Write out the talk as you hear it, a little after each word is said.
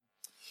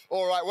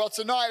All right, well,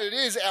 tonight it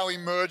is our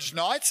Emerge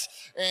night,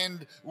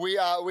 and we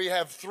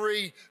have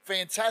three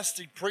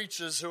fantastic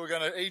preachers who are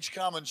going to each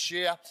come and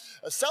share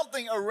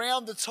something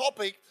around the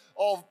topic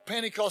of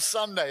Pentecost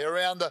Sunday.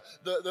 Around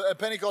the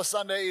Pentecost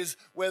Sunday is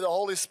where the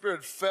Holy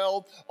Spirit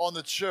fell on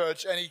the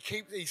church, and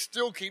he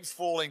still keeps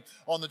falling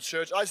on the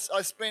church.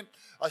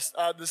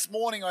 This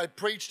morning I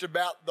preached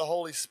about the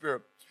Holy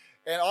Spirit.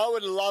 And I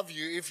would love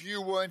you, if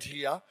you weren't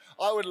here,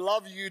 I would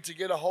love you to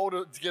get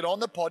on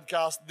the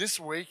podcast this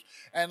week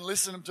and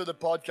listen to the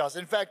podcast.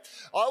 In fact,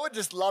 I would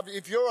just love you,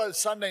 if you're a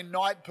Sunday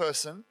night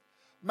person,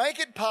 make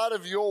it part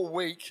of your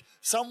week,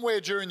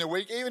 somewhere during the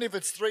week, even if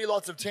it's 3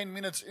 lots of 10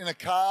 minutes in a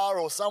car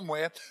or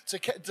somewhere,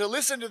 to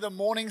listen to the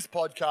morning's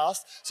podcast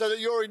so that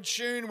you're in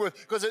tune with,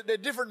 because they're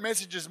different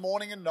messages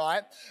morning and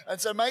night.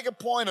 And so make a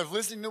point of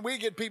listening. We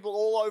get people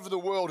all over the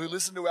world who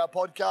listen to our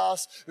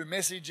podcasts, who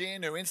message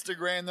in, who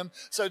Instagram them.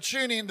 So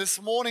tune in.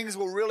 This morning's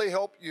will really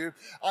help you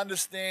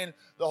understand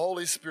the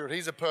Holy Spirit.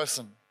 He's a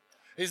person.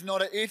 He's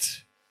not a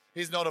it.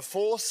 He's not a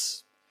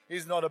force.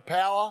 He's not a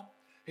power.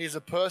 He's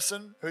a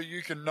person who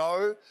you can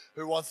know,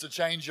 who wants to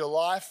change your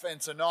life. And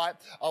tonight,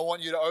 I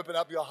want you to open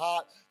up your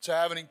heart to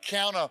have an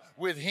encounter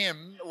with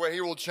him where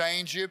he will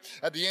change you.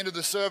 At the end of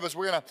the service,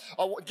 we're going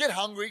to get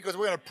hungry because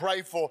we're going to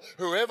pray for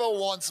whoever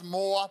wants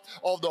more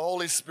of the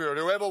Holy Spirit,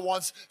 whoever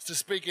wants to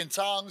speak in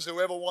tongues,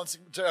 whoever wants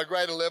to a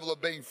greater level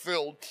of being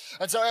filled.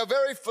 And so our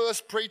very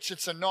first preacher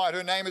tonight,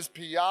 her name is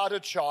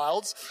Piatta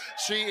Childs.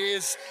 She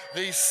is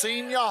the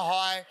senior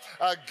high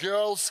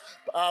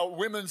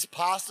women's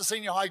pastor,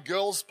 senior high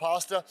girls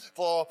pastor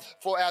for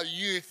our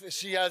youth.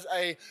 She has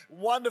a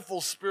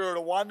wonderful spirit,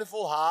 a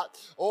wonderful heart.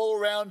 All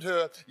around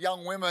her,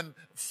 young women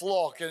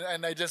flock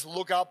and they just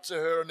look up to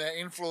her and they're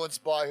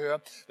influenced by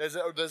her. There's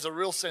a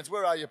real sense.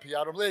 Where are you,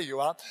 Piatta? There you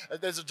are.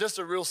 There's just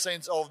a real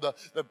sense of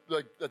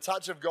the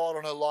touch of God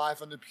on her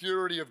life and the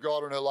purity of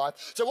God on her life.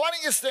 So why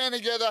don't you stand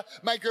together,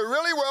 make her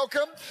really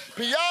welcome,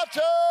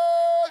 Piatta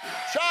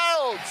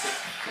Childs.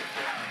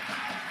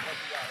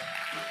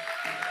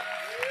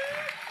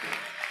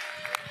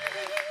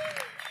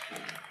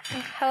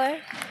 Hello.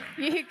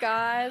 You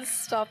guys,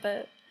 stop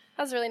it.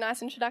 That was a really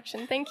nice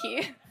introduction. Thank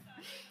you.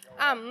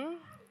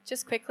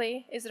 Just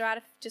quickly, is it all right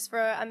if just for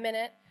a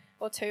minute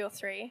or 2 or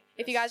 3,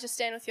 if you guys just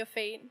stand with your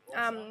feet?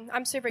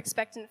 I'm super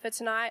expectant for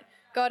tonight.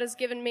 God has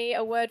given me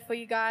a word for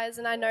you guys,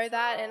 and I know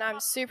that, and I'm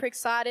super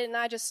excited,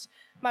 and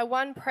my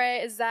one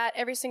prayer is that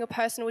every single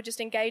person will just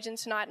engage in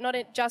tonight, not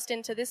just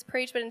into this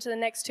preach, but into the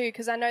next 2,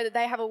 because I know that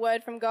they have a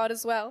word from God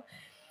as well.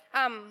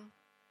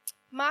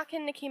 Mark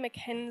and Nikki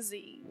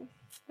McKenzie,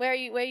 where are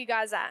you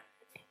guys at?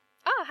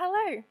 Oh,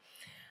 hello.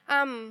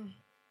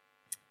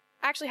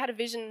 I actually had a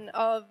vision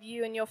of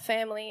you and your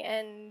family,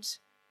 and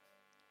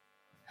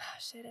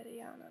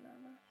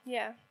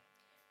yeah.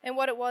 And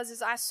what it was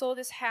is I saw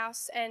this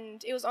house,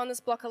 and it was on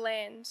this block of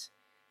land,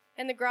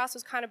 and the grass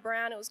was kind of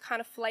brown, it was kind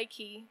of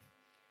flaky.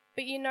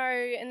 But you know,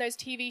 in those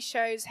TV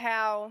shows,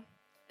 how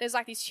there's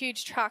like these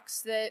huge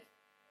trucks that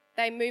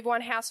they move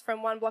one house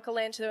from one block of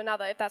land to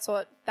another, if that's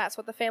what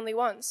the family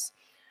wants.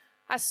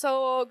 I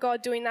saw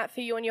God doing that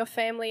for you and your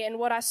family, and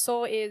what I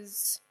saw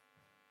is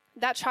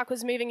that truck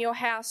was moving your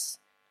house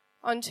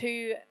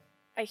onto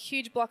a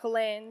huge block of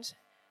land,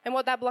 and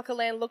what that block of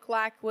land looked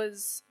like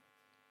was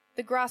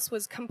the grass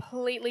was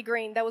completely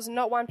green. There was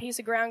not one piece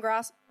of brown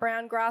grass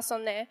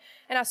on there,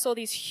 and I saw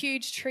these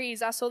huge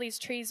trees. I saw these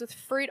trees with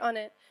fruit on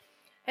it,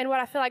 and what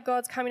I feel like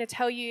God's coming to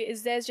tell you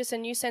is there's just a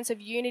new sense of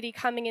unity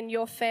coming in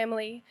your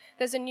family.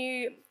 There's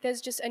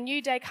just a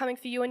new day coming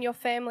for you and your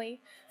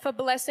family, for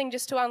blessing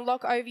just to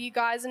unlock over you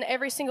guys in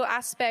every single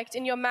aspect,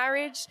 in your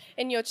marriage,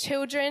 in your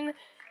children.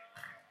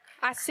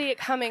 I see it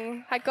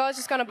coming. Like God's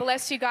just going to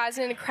bless you guys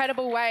in an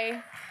incredible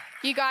way.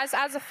 You guys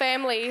as a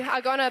family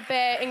are going to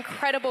bear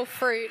incredible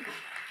fruit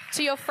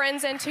to your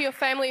friends and to your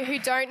family who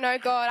don't know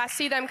God. I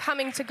see them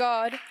coming to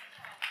God.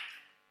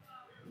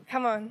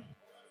 Come on.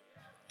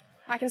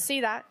 I can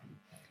see that.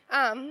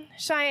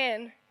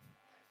 Cheyenne,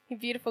 you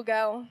beautiful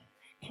girl.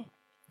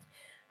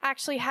 I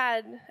actually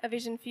had a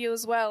vision for you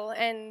as well.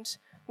 And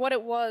what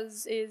it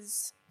was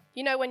is,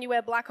 you know when you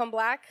wear black on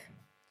black?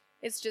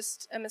 It's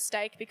just a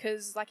mistake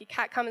because like your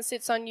cat comes and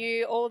sits on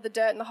you, all of the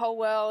dirt in the whole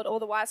world, all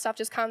the white stuff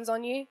just comes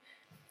on you.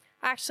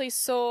 I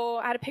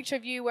had a picture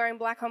of you wearing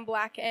black on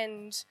black,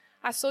 and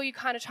I saw you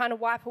kind of trying to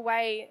wipe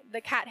away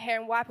the cat hair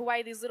and wipe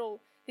away these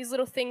little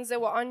things that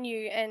were on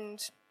you,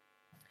 and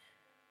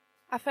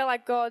I felt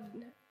like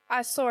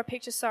I saw a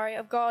picture,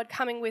 of God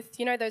coming with,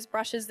 you know, those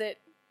brushes that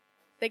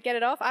get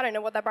it off. I don't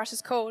know what that brush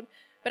is called.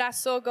 But I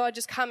saw God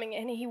just coming,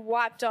 and he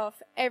wiped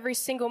off every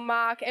single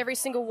mark, every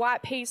single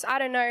white piece. I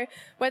don't know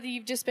whether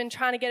you've just been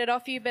trying to get it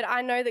off you, but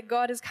I know that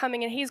God is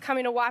coming, and he's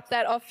coming to wipe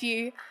that off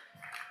you.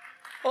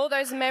 All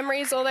those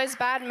memories, all those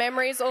bad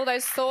memories, all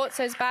those thoughts,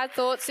 those bad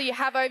thoughts that you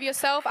have over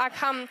yourself, I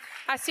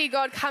see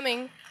God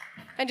coming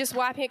and just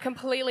wiping it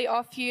completely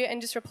off you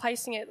and just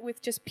replacing it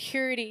with just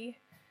purity.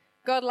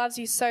 God loves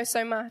you so,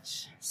 so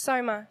much.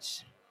 So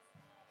much.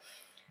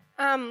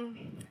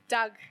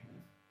 Doug.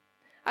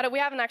 We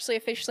haven't actually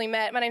officially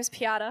met. My name's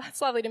Piatta.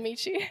 It's lovely to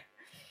meet you.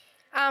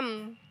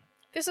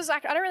 this is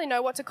like, I don't really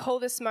know what to call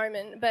this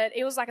moment, but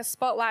it was like a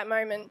spotlight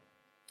moment.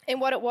 And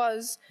what it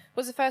was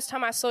the first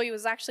time I saw you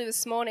was actually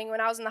this morning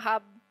when I was in the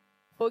hub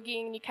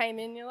boogieing and you came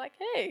in and you're like,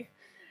 hey.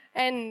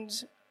 And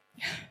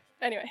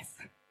anyways.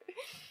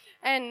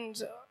 And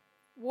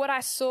what I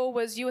saw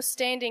was you were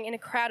standing in a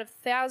crowd of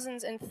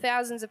thousands and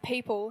thousands of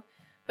people,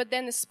 but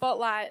then the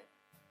spotlight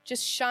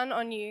just shone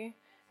on you.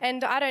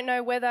 And I don't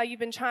know whether you've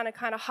been trying to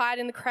kind of hide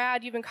in the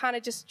crowd, you've been kind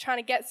of just trying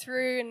to get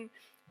through and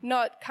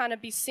not kind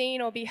of be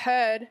seen or be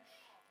heard.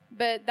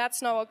 But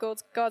that's not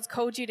what God's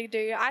called you to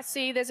do. I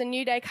see there's a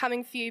new day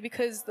coming for you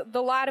because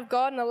the light of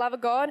God and the love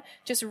of God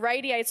just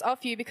radiates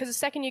off you, because the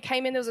second you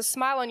came in, there was a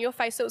smile on your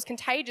face that was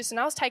contagious, and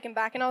I was taken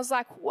back and I was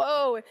like,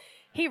 whoa,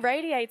 he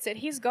radiates it.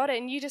 He's got it.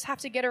 And you just have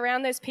to get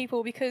around those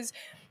people because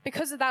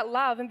of that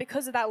love and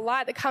because of that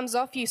light that comes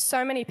off you,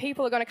 so many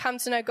people are going to come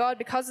to know God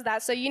because of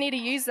that. So you need to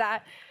use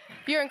that.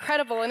 You're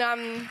incredible, and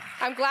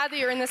I'm glad that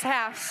you're in this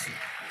house.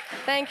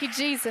 Thank you,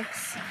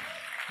 Jesus.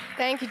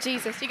 Thank you,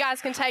 Jesus. You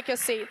guys can take your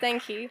seat.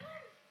 Thank you.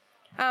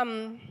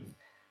 We're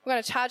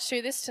going to charge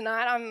through this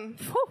tonight.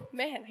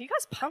 Man, are you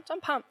guys pumped?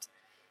 I'm pumped.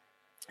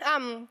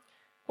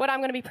 What I'm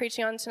going to be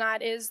preaching on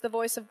tonight is the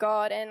voice of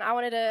God, and I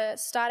wanted to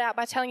start out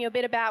by telling you a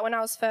bit about when I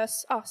was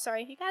first... Oh,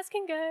 sorry. You guys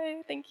can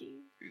go. Thank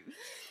you.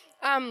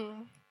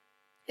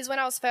 Is when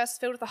I was first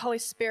filled with the Holy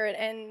Spirit,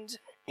 and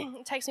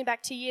it takes me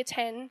back to year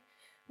 10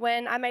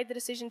 when I made the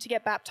decision to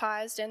get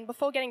baptized. And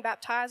before getting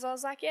baptized, I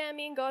was like, yeah,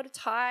 me and God are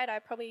tied. I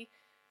probably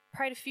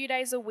prayed a few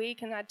days a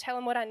week, and I'd tell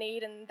him what I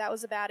need, and that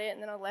was about it.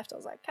 And then I left. I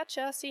was like, catch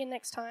ya, see you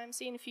next time,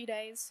 see you in a few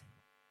days.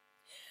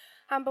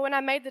 But when I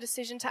made the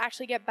decision to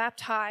actually get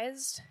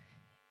baptized,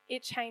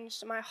 it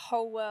changed my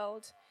whole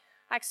world.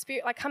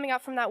 Coming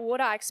up from that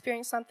water, I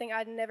experienced something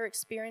I'd never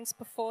experienced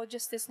before,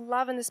 just this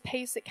love and this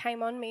peace that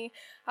came on me.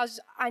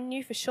 I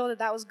knew for sure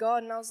that was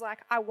God, and I was like,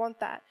 I want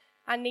that.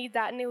 I need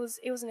that. And it was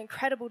an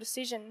incredible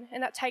decision,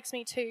 and that takes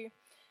me to...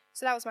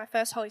 So that was my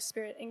first Holy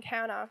Spirit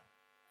encounter,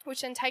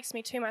 which then takes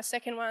me to my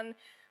second one,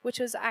 which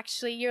was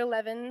actually year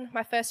 11,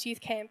 my first youth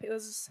camp. It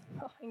was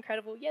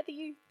incredible. Yeah, the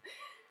youth.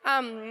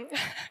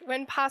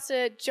 When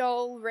Pastor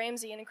Joel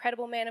Ramsey, an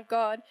incredible man of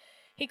God,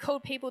 he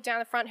called people down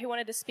the front who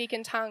wanted to speak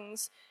in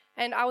tongues,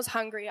 and I was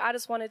hungry. I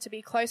just wanted to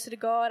be closer to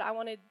God. I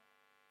wanted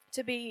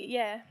to be,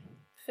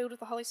 filled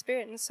with the Holy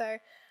Spirit. And so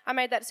I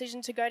made that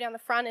decision to go down the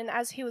front, and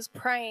as he was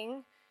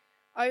praying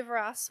over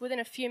us, within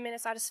a few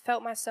minutes, I just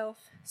felt myself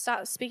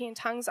start speaking in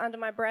tongues under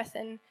my breath.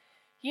 And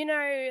you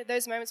know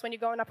those moments when you're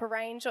going up a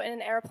range or in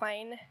an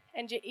airplane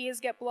and your ears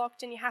get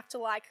blocked and you have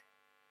to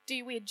do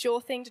your weird jaw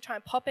thing to try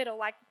and pop it or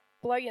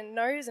blow your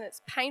nose, and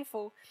it's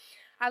painful.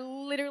 I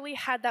literally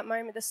had that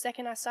moment the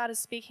second I started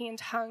speaking in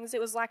tongues. It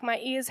was like my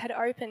ears had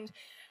opened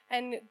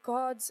and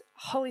God's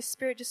Holy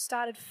Spirit just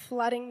started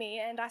flooding me,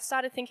 and I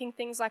started thinking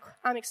things like,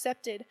 I'm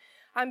accepted,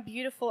 I'm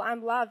beautiful,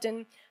 I'm loved.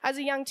 And as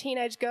a young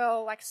teenage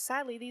girl,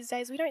 sadly these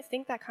days, we don't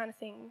think that kind of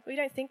thing. We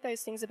don't think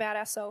those things about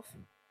ourselves,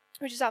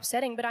 which is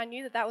upsetting, but I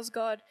knew that was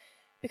God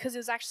because it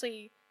was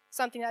actually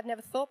something I'd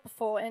never thought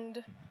before.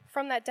 And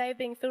from that day of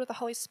being filled with the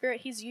Holy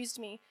Spirit, he's used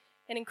me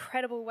in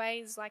incredible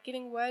ways, like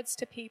giving words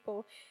to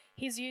people.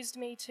 He's used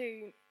me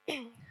to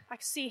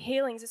see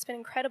healings. It's been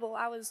incredible.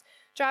 I was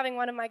driving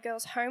one of my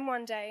girls home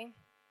one day,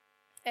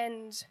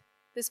 and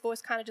this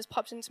voice kind of just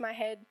popped into my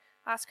head,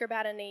 ask her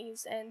about her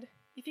knees. And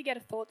if you get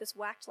a thought that's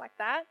whacked like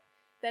that,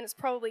 then it's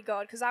probably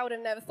God, because I would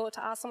have never thought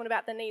to ask someone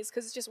about their knees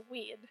because it's just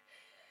weird.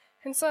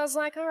 And so I was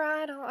like, all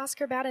right, I'll ask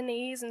her about her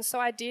knees. And so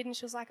I did, and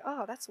she was like,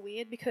 oh, that's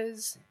weird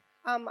because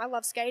I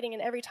love skating,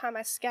 and every time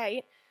I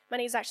skate, my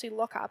knees actually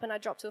lock up and I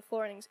drop to the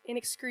floor in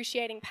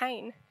excruciating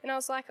pain. And I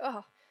was like,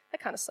 oh, that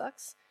kind of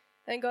sucks.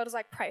 And God was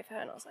like, pray for her.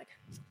 And I was like,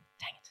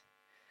 dang it.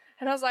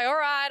 And I was like, all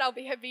right, I'll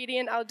be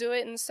obedient, I'll do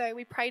it. And so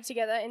we prayed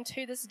together, and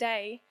to this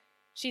day,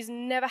 she's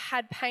never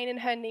had pain in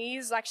her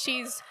knees.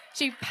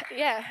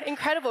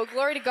 Incredible.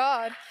 Glory to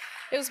God.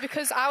 It was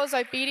because I was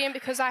obedient,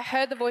 because I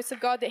heard the voice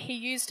of God that he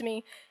used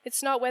me.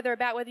 It's not whether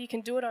you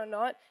can do it or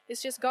not.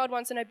 It's just God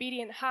wants an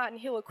obedient heart, and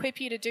he'll equip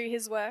you to do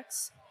his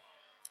works.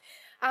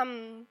 I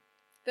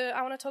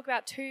want to talk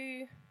about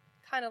two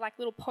kind of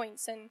little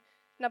points, and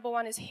number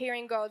one is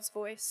hearing God's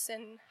voice.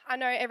 And I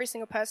know every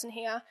single person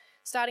here,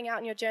 starting out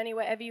in your journey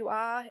wherever you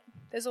are,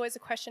 there's always a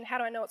question, how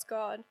do I know it's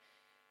God?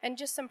 And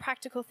just some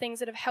practical things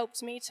that have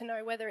helped me to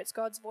know whether it's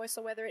God's voice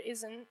or whether it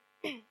isn't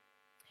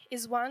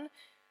is one,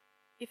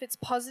 if it's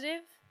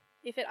positive,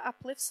 if it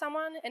uplifts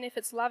someone, and if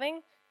it's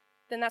loving,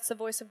 then that's the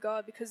voice of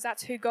God, because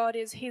that's who God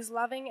is. He's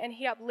loving and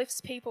he uplifts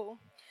people.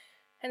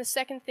 And the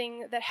second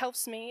thing that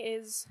helps me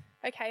is,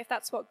 okay, if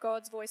that's what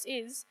God's voice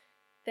is,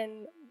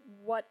 then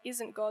what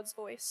isn't God's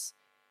voice?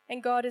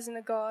 And God isn't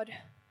a God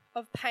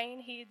of pain.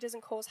 He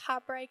doesn't cause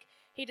heartbreak.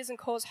 He doesn't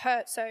cause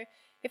hurt. So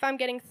if I'm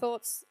getting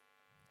thoughts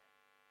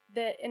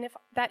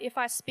if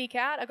I speak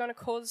out are going to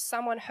cause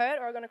someone hurt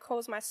or are going to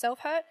cause myself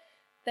hurt,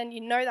 then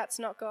you know that's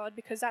not God,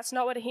 because that's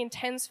not what he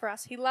intends for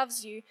us. He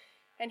loves you,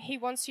 and he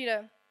wants you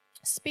to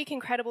speak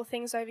incredible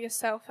things over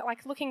yourself.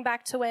 Looking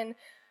back to when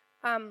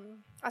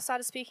I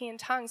started speaking in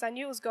tongues. I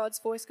knew it was God's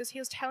voice because he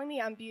was telling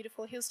me I'm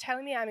beautiful. He was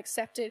telling me I'm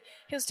accepted.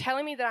 He was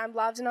telling me that I'm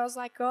loved. And I was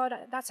like, God,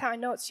 that's how I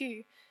know it's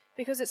you,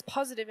 because it's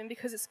positive and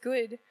because it's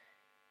good.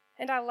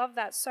 And I love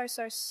that so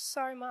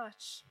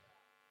much.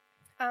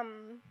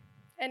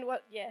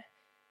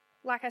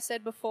 Like I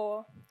said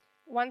before,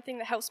 one thing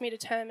that helps me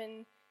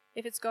determine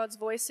if it's God's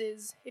voice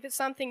is if it's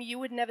something you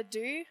would never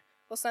do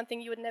or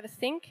something you would never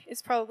think,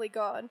 it's probably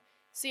God.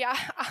 See,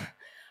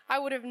 I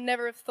would have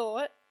never have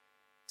thought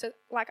to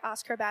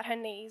ask her about her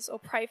knees or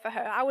pray for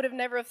her. I would have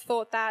never have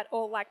thought that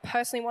or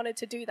personally wanted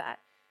to do that.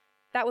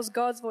 That was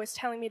God's voice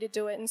telling me to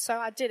do it, and so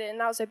I did it,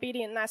 and I was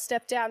obedient, and I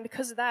stepped out, and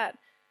because of that,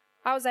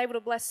 I was able to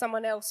bless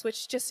someone else,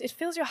 which just, it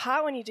fills your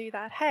heart when you do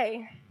that,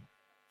 hey.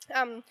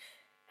 And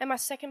my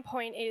second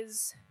point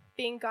is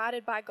being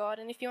guided by God,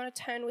 and if you want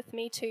to turn with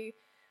me to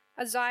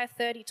Isaiah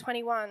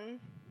 30:21,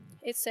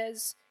 it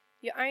says,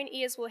 your own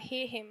ears will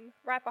hear him,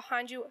 right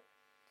behind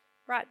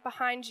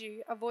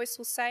you, a voice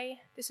will say,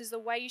 this is the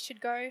way you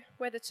should go,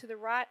 whether to the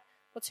right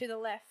or to the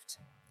left.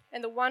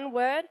 And the one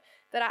word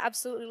that I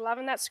absolutely love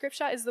in that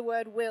scripture is the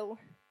word will.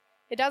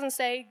 It doesn't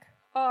say,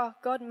 oh,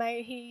 God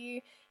may hear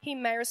you, he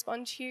may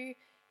respond to you.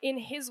 In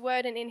his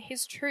word and in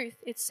his truth,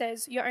 it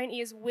says, your own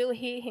ears will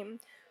hear him.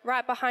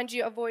 Right behind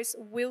you, a voice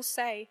will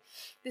say,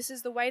 this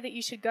is the way that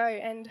you should go.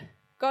 And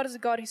God is a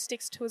God who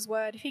sticks to his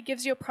word. If he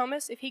gives you a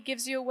promise, if he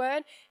gives you a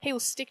word, he will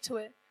stick to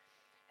it.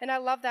 And I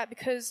love that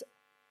because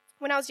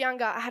when I was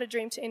younger, I had a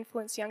dream to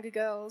influence younger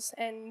girls,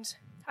 and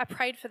I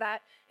prayed for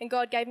that, and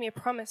God gave me a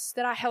promise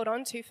that I held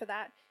on to for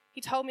that.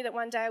 He told me that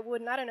one day I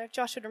would, and I don't know if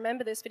Josh would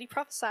remember this, but he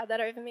prophesied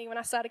that over me when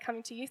I started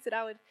coming to youth, that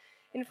I would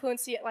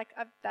influence it.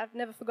 I've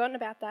never forgotten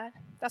about that.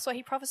 That's what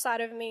he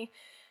prophesied over me.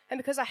 And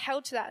because I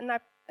held to that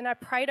and I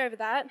prayed over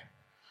that,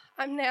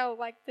 I'm now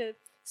the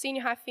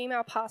senior high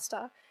female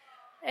pastor.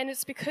 And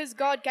it's because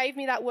God gave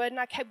me that word, and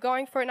I kept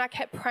going for it, and I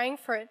kept praying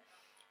for it,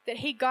 that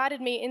he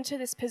guided me into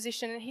this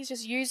position, and he's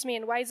just used me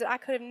in ways that I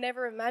could have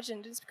never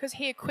imagined. It's because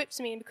he equipped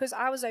me and because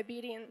I was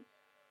obedient,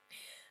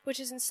 which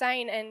is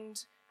insane.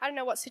 And I don't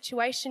know what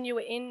situation you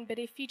were in, but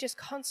if you just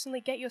constantly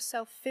get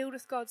yourself filled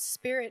with God's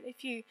Spirit,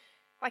 if you,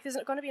 there's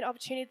going to be an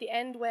opportunity at the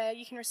end where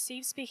you can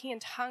receive speaking in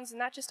tongues, and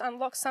that just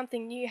unlocks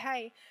something new.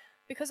 Hey,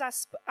 because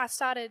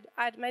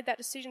I'd made that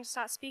decision to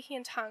start speaking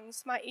in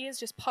tongues, my ears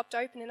just popped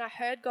open and I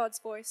heard God's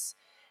voice.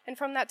 And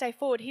from that day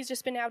forward, he's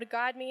just been able to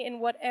guide me in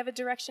whatever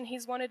direction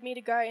he's wanted me to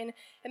go. And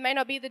it may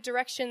not be the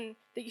direction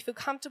that you feel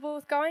comfortable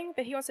with going,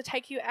 but he wants to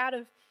take you out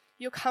of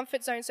your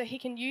comfort zone so he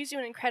can use you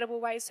in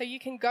incredible ways, so you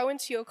can go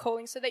into your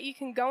calling, so that you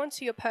can go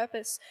into your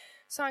purpose.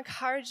 So I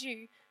encourage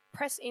you,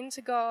 press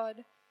into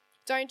God.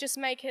 Don't just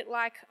make it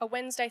like a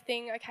Wednesday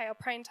thing. Okay, I'll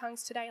pray in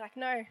tongues today.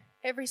 No,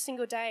 every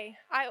single day.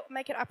 I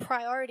make it a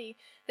priority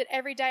that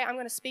every day I'm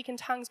going to speak in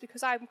tongues,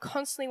 because I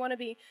constantly want to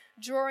be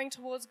drawing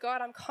towards God.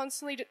 I'm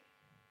constantly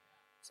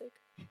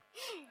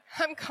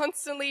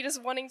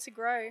just wanting to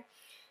grow,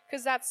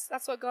 because that's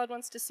what God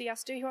wants to see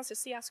us do. He wants to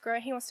see us grow.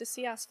 He wants to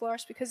see us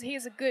flourish, because he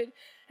is a good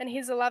and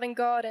he's a loving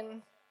God.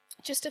 And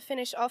just to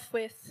finish off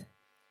with,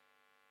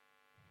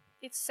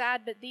 it's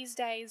sad, but these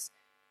days,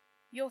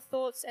 your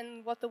thoughts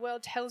and what the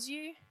world tells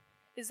you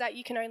is that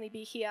you can only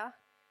be here.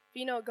 But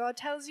you know what God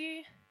tells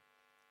you?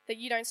 That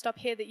you don't stop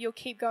here, that you'll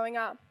keep going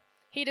up.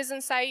 He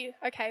doesn't say,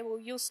 okay, well,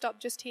 you'll stop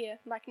just here.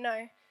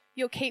 No,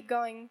 you'll keep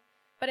going.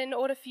 But in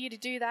order for you to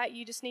do that,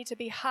 you just need to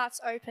be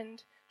hearts open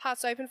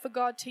for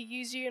God to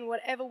use you in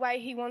whatever way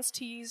he wants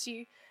to use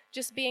you.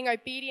 Just being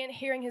obedient,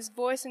 hearing his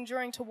voice and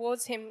drawing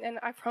towards him. And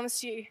I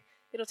promise you,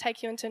 it'll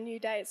take you into a new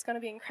day. It's going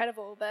to be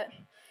incredible. But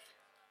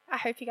I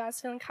hope you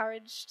guys feel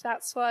encouraged.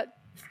 That's what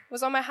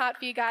was on my heart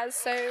for you guys.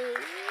 So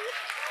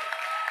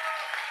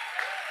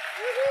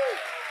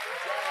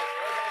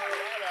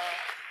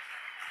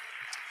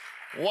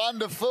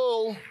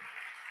Wonderful.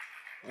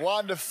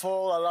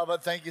 Wonderful. I love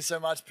it. Thank you so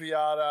much,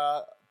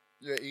 Piatta.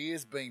 Your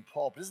ears being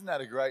popped. Isn't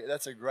that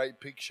that's a great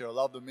picture. I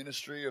love the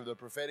ministry of the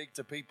prophetic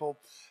to people.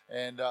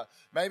 And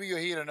maybe you're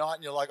here tonight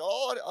and you're like,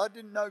 oh, I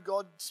didn't know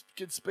God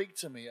could speak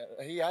to me.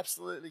 He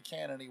absolutely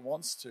can, and he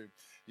wants to.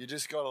 You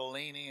just got to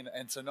lean in.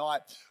 And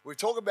tonight, we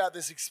talk about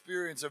this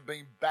experience of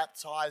being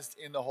baptized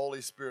in the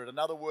Holy Spirit.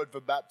 Another word for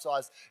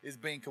baptized is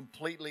being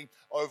completely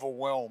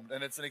overwhelmed.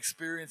 And it's an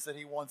experience that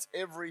he wants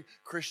every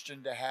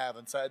Christian to have.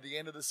 And so at the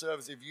end of the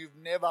service, if you've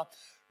never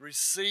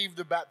received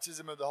the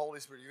baptism of the Holy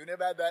Spirit, you've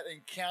never had that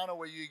encounter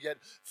where you get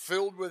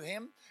filled with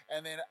him,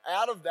 and then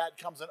out of that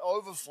comes an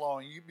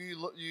overflowing.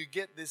 You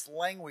get this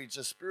language,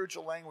 a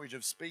spiritual language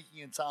of speaking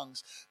in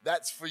tongues.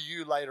 That's for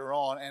you later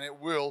on, and it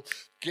will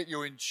get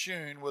you in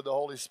tune with the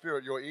Holy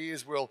Spirit. Your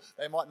ears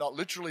they might not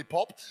literally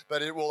pop,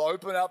 but it will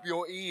open up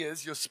your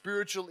ears, your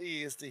spiritual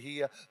ears, to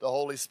hear the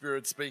Holy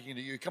Spirit speaking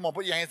to you. Come on,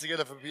 put your hands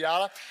together for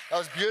Piatta. That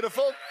was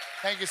beautiful.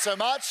 Thank you so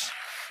much.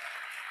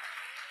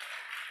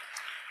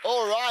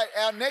 All right,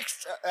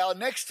 our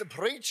next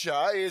preacher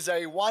is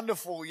a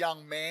wonderful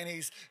young man.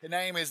 His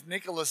name is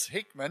Nicholas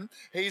Hickman.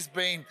 He's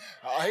been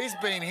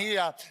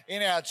here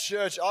in our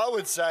church, I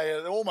would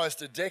say,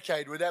 almost a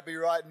decade. Would that be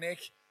right,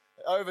 Nick?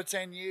 Over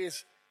 10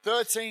 years.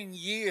 13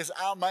 years,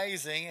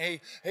 amazing.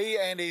 He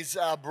and his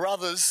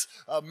brothers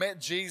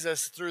met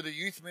Jesus through the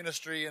youth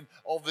ministry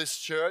of this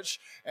church.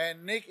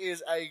 And Nick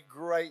is a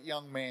great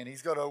young man.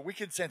 He's got a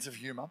wicked sense of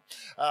humor.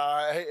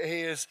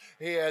 He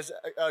has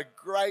a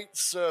great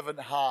servant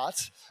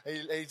heart.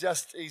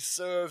 He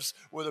serves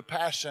with a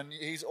passion.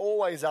 He's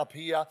always up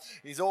here.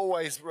 He's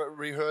always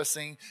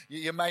rehearsing.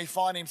 You may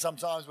find him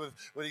sometimes with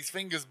his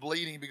fingers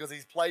bleeding because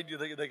he's played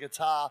the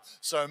guitar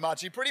so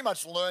much. He pretty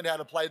much learned how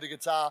to play the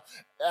guitar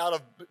out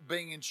of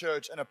being in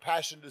church and a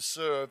passion to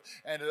serve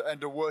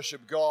and to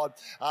worship God.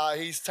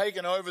 He's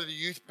taken over the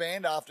youth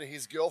band after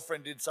his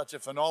girlfriend did such a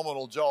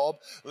phenomenal job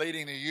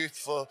leading the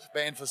youth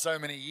band for so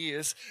many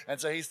years. And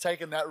so he's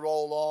taken that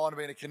role on,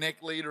 being a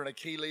connect leader and a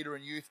key leader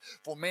in youth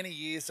for many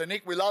years. So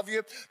Nick, we love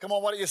you. Come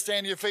on, why don't you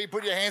stand to your feet,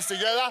 put your hands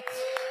together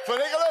for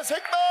Nicholas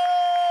Hickman.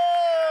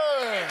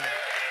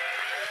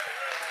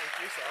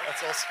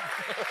 That's awesome.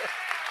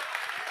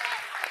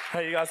 How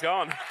you guys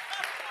going?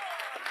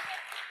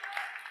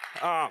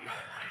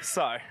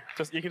 So,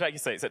 just you can take your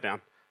seat, sit down.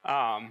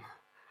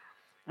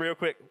 Real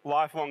quick,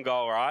 lifelong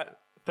goal, right?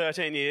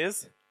 13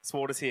 years, this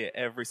water's here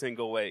every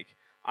single week.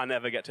 I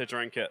never get to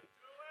drink it.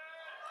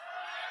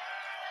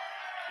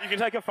 You can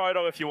take a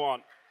photo if you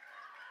want.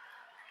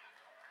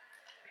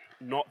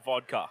 Not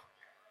vodka.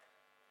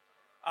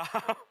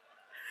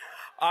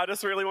 I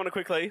just really want to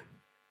quickly,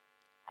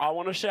 I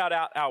want to shout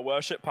out our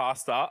worship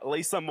pastor,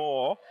 Lisa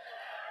Moore.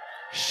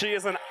 She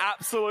is an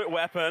absolute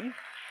weapon.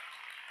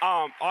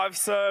 I've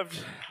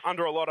served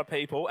under a lot of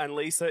people, and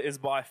Lisa is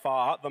by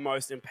far the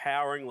most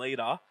empowering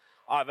leader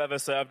I've ever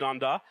served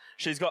under.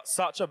 She's got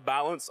such a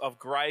balance of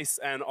grace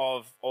and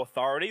of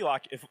authority.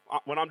 Like,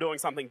 when I'm doing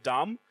something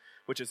dumb,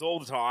 which is all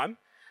the time,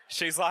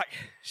 she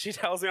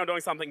tells me I'm doing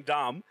something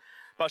dumb,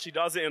 but she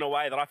does it in a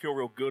way that I feel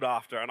real good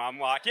after, and I'm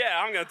like,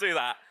 yeah, I'm going to do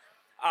that.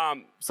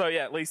 So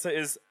yeah, Lisa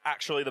is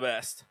actually the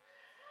best.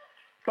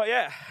 But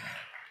yeah,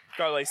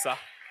 go Lisa.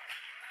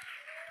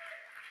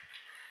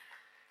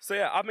 So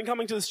yeah, I've been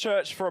coming to this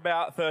church for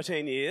about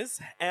 13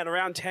 years, and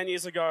around 10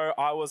 years ago,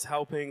 I was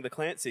helping the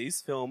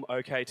Clancys film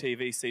OK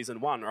TV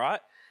Season 1, right?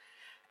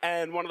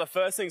 And one of the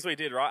first things we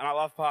did, right, and I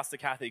love Pastor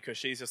Kathy because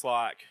she's just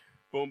like,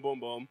 boom,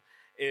 boom, boom,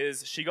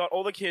 is she got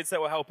all the kids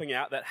that were helping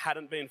out that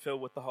hadn't been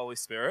filled with the Holy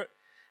Spirit,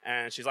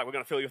 and she's like, we're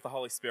going to fill you with the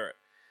Holy Spirit.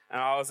 And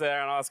I was there,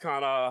 and I was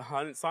kind of,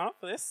 I didn't sign up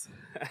for this.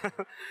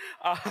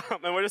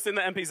 And we're just in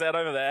the MPZ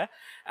over there,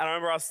 and I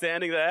remember I was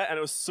standing there, and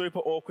it was super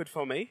awkward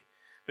for me,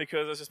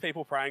 because there's just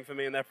people praying for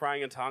me and they're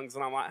praying in tongues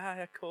and I'm like,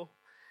 yeah, cool.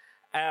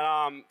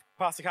 And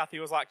Pastor Kathy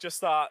was like, just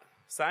start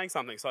saying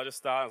something. So I just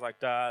started, I was like,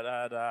 da,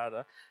 da, da,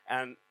 da.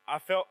 And I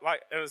felt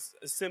like it was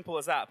as simple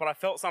as that, but I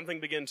felt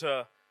something begin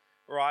to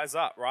rise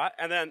up, right?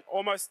 And then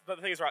but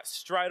the thing is, right,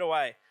 straight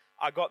away,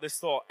 I got this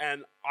thought,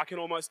 and I can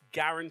almost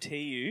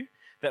guarantee you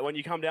that when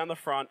you come down the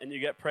front and you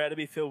get prayer to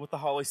be filled with the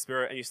Holy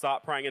Spirit and you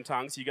start praying in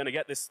tongues, you're going to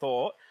get this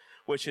thought,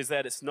 which is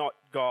that it's not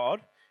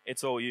God,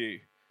 it's all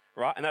you.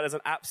 Right? And that is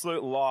an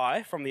absolute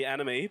lie from the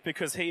enemy,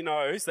 because he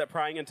knows that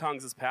praying in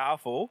tongues is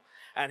powerful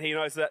and he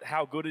knows that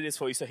how good it is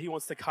for you. So he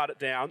wants to cut it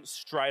down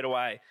straight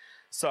away.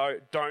 So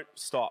don't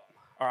stop.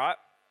 All right?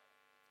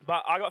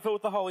 But I got filled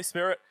with the Holy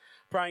Spirit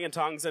praying in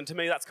tongues, and to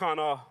me that's kind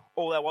of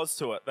all there was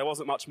to it. There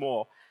wasn't much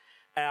more.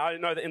 And I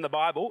didn't know that in the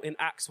Bible, in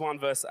Acts 1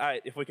 verse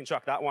 8, if we can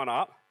chuck that one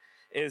up,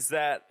 is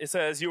that it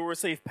says, you will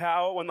receive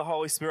power when the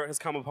Holy Spirit has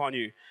come upon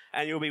you,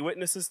 and you'll be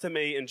witnesses to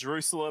me in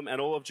Jerusalem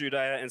and all of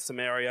Judea and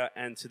Samaria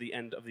and to the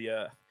end of the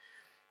earth.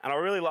 And I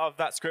really love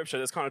that scripture.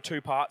 There's kind of two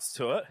parts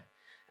to it,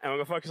 and we're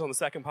going to focus on the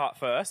second part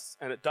first,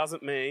 and it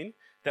doesn't mean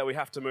that we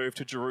have to move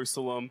to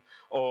Jerusalem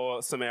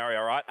or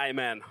Samaria, right?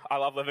 Amen. I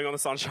love living on the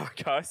Sunshine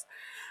Coast.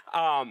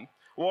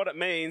 What it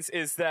means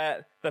is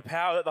that the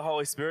power that the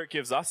Holy Spirit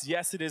gives us,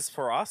 yes, it is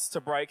for us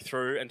to break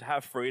through and to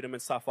have freedom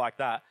and stuff like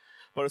that,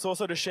 but it's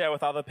also to share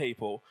with other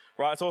people,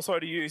 right? It's also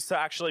to use to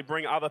actually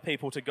bring other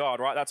people to God,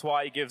 right? That's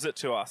why he gives it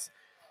to us.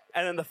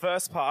 And then the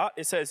first part,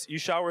 it says, you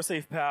shall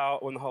receive power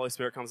when the Holy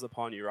Spirit comes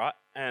upon you, right?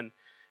 And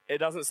it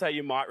doesn't say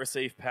you might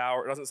receive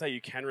power. It doesn't say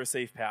you can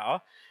receive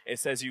power. It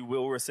says you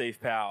will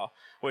receive power,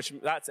 which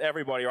that's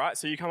everybody, right?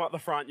 So you come up the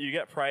front, you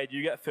get prayed,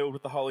 you get filled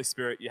with the Holy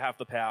Spirit, you have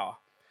the power.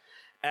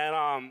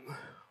 And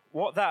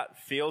what that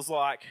feels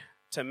like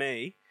to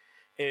me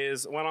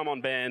is when I'm on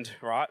band,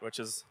 right, which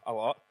is a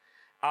lot,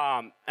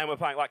 and we're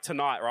playing like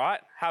tonight, right?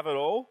 Have It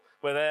All.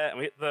 We're there, and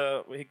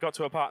we got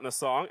to a part in the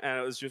song, and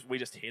it was we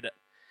just hit it.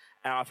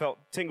 And I felt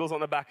tingles on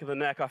the back of the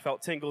neck. I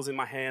felt tingles in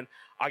my hand.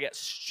 I get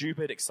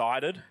stupid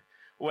excited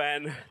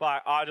when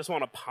I just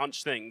want to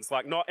punch things,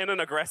 not in an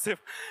aggressive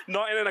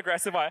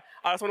way.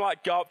 I just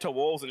want to go up to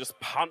walls and just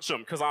punch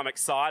them because I'm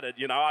excited.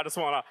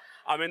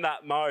 I'm in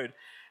that mode.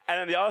 And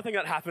then the other thing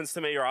that happens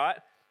to me, right,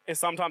 is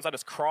sometimes I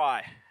just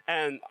cry.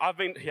 And I've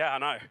been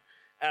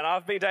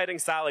dating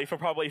Sally for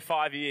probably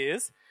 5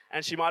 years,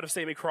 and she might have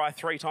seen me cry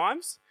 3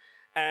 times,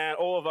 and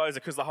all of those are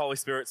because the Holy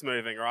Spirit's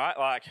moving,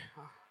 right?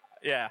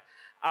 Yeah.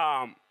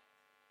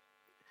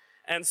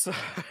 And so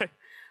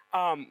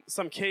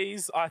some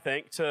keys, I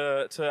think,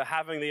 to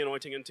having the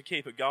anointing and to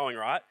keep it going,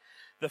 right?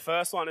 The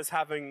first one is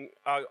having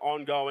an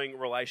ongoing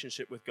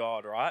relationship with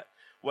God, right?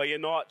 Where you're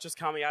not just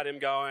coming at him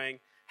going,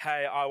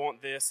 hey, I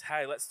want this,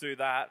 hey, let's do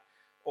that,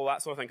 all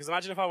that sort of thing. Because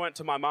imagine if I went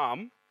to my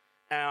mum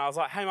and I was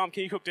like, hey, mum,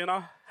 can you cook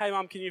dinner? Hey,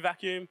 mum, can you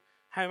vacuum?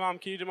 Hey, mum,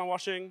 can you do my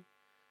washing?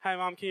 Hey,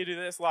 mum, can you do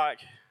this? Like,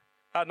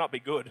 that'd not be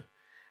good.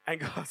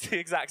 And God's the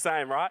exact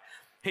same, right?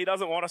 He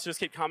doesn't want us to just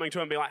keep coming to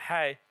him and be like,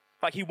 hey,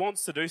 like he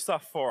wants to do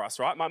stuff for us,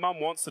 right? My mum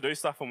wants to do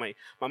stuff for me.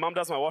 My mum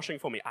does my washing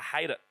for me. I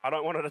hate it. I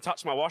don't want her to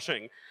touch my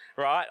washing,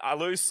 right? I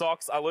lose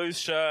socks. I lose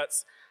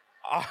shirts.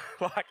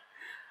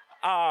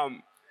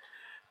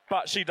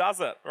 But she does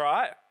it,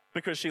 right?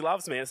 Because she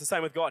loves me. And it's the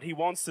same with God. He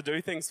wants to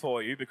do things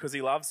for you because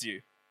he loves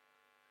you.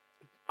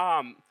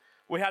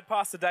 We had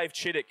Pastor Dave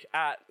Chittick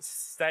at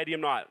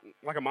Stadium Night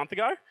like a month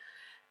ago.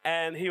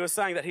 And he was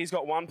saying that he's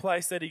got one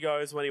place that he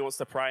goes when he wants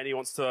to pray and he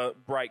wants to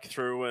break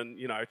through and,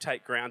 you know,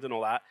 take ground and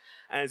all that.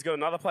 And he's got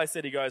another place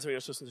that he goes when he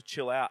just wants to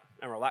chill out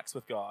and relax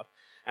with God.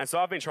 And so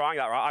I've been trying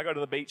that, right? I go to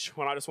the beach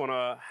when I just want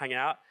to hang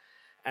out.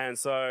 And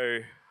so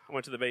I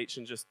went to the beach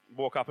and just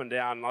walk up and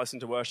down and I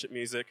listen to worship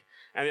music.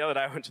 And the other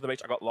day I went to the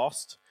beach, I got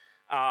lost.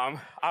 I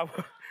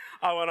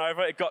went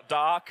over, it got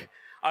dark.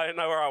 I didn't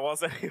know where I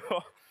was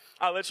anymore.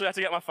 I literally had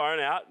to get my phone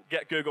out,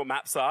 get Google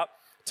Maps up,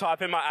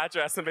 type in my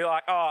address and be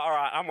like, oh, all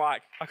right, I'm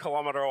like a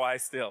kilometre away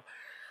still.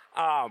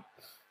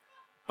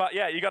 But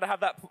yeah, you got to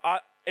have that.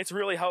 It's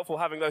really helpful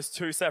having those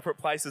two separate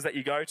places that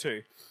you go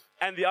to.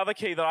 And the other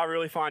key that I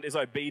really find is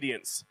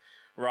obedience,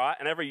 right?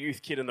 And every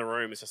youth kid in the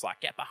room is just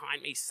like, get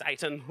behind me,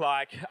 Satan.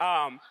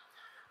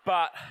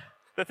 But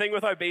the thing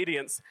with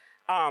obedience,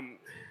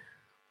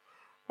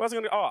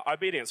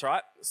 obedience,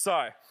 right?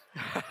 So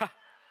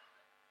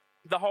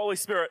the Holy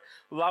Spirit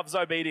loves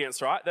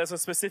obedience, right? There's a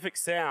specific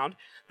sound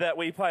that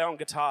we play on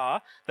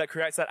guitar that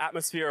creates that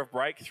atmosphere of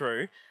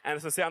breakthrough, and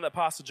it's a sound that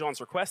Pastor John's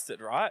requested,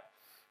 right?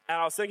 And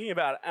I was thinking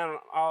about it, and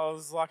I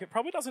was like, it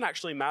probably doesn't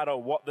actually matter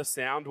what the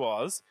sound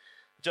was.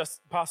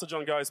 Just Pastor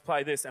John goes,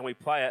 play this, and we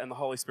play it, and the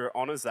Holy Spirit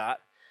honors that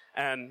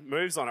and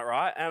moves on it,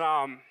 right?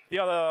 And the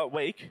other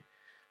week,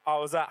 I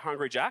was at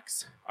Hungry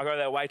Jack's. I go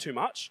there way too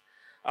much.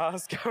 I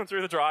was going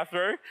through the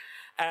drive-thru,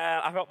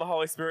 and I felt the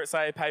Holy Spirit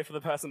say, pay for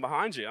the person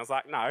behind you. I was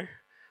like, no,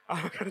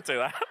 I'm not going to do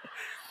that.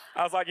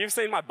 I was like, you've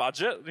seen my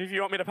budget. If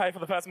you want me to pay for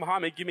the person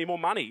behind me, give me more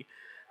money.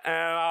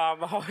 And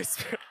the Holy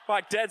Spirit,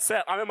 like dead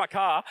set, I'm in my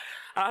car.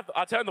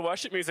 I turned the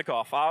worship music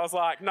off. I was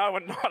like, no, we're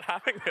not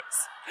having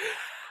this.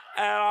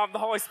 And the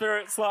Holy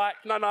Spirit's like,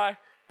 no,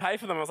 pay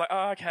for them. I was like,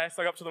 oh, okay.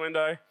 So I go up to the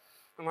window.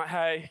 I'm like,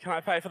 hey, can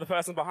I pay for the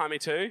person behind me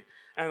too?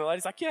 And the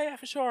lady's like, yeah,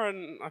 for sure.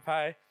 And I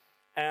pay.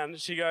 And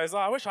she goes, oh,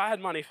 I wish I had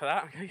money for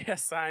that. I go, yeah,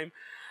 same.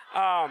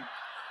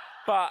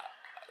 But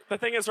the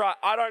thing is, right,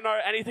 I don't know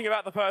anything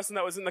about the person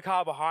that was in the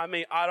car behind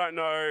me. I don't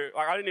know,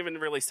 like, I didn't even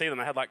really see them.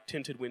 They had, like,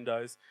 tinted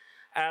windows.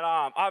 And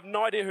I have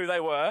no idea who they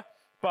were,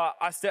 but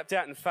I stepped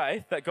out in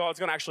faith that God's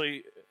going to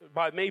actually,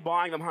 by me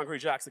buying them Hungry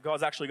Jacks, that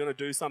God's actually going to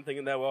do something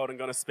in their world and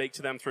going to speak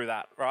to them through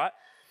that, right?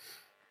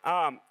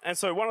 And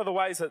so one of the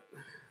ways that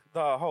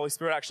the Holy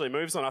Spirit actually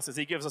moves on us is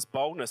he gives us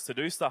boldness to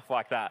do stuff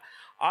like that.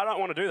 I don't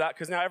want to do that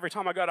because now every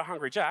time I go to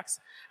Hungry Jack's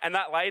and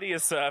that lady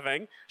is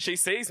serving, she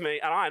sees me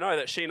and I know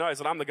that she knows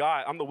that I'm the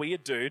guy, I'm the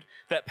weird dude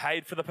that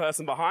paid for the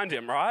person behind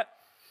him, right?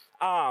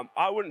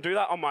 I wouldn't do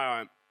that on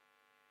my own.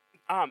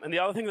 And the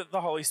other thing that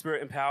the Holy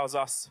Spirit empowers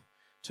us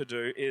to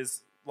do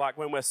is, like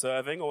when we're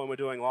serving or when we're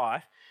doing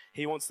life,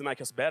 he wants to make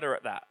us better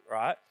at that,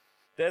 right?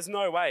 There's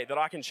no way that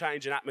I can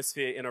change an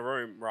atmosphere in a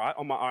room, right,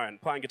 on my own.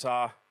 Playing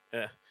guitar,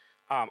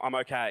 I'm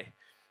okay.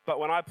 But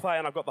when I play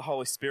and I've got the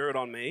Holy Spirit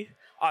on me,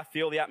 I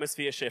feel the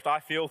atmosphere shift. I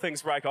feel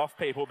things break off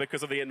people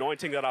because of the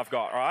anointing that I've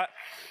got, right?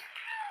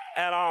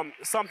 And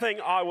something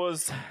I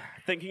was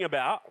thinking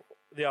about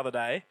the other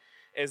day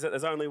is that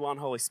there's only one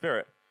Holy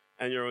Spirit.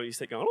 And you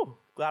sit going, oh,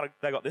 glad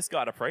they got this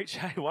guy to preach.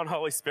 Hey, one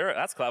Holy Spirit,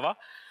 that's clever.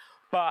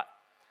 But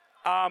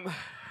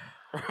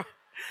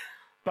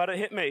it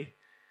hit me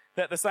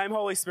that the same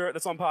Holy Spirit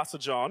that's on Pastor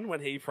John when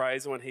he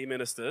prays and when he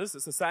ministers,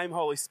 it's the same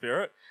Holy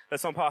Spirit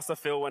that's on Pastor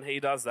Phil when he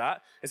does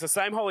that. It's the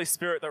same Holy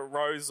Spirit that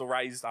raised,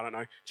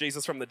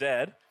 Jesus from the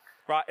dead,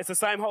 right? It's the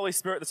same Holy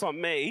Spirit that's on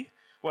me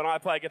when I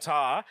play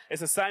guitar. It's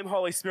the same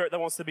Holy Spirit that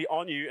wants to be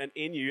on you and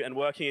in you and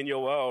working in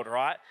your world,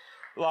 right?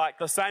 Like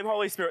the same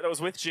Holy Spirit that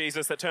was with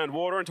Jesus that turned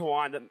water into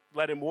wine, that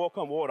let him walk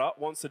on water,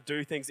 wants to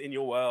do things in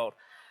your world.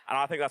 And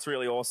I think that's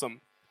really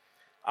awesome.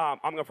 I'm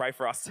going to pray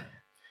for us.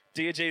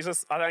 Dear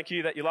Jesus, I thank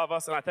you that you love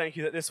us, and I thank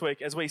you that this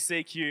week, as we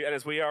seek you and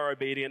as we are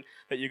obedient,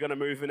 that you're going to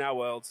move in our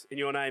worlds. In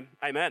your name,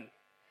 amen. Amen.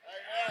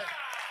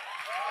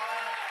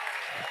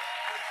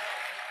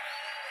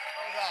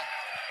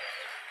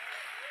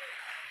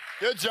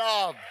 Good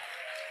job.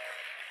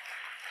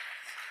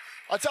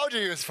 I told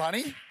you he was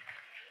funny,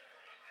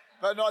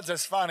 but not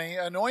just funny,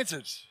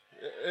 anointed.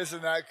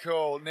 Isn't that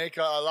cool? Nick,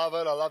 I love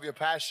it. I love your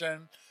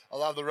passion. I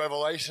love the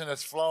revelation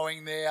that's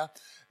flowing there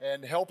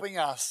and helping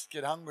us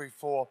get hungry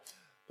for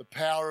the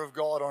power of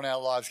God on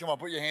our lives. Come on,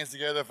 put your hands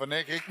together for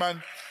Nick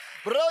Hickman.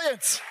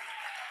 Brilliant.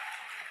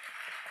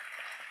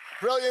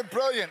 Brilliant,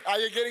 brilliant. Are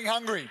you getting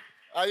hungry?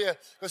 Are you?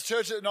 Because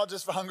church is not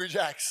just for Hungry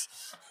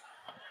Jacks.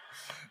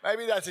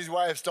 Maybe that's his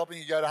way of stopping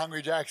you go to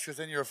Hungry Jack's, because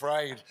then you're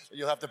afraid that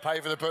you'll have to pay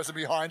for the person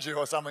behind you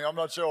or something. I'm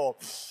not sure.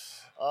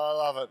 I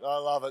love it. I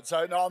love it.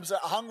 So, no, I'm so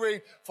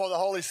hungry for the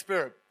Holy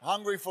Spirit,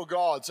 hungry for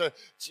God. So,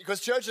 because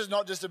church is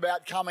not just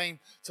about coming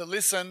to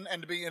listen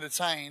and to be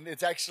entertained.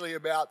 It's actually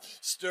about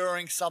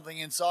stirring something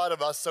inside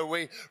of us so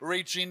we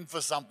reach in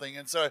for something.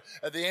 And so,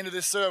 at the end of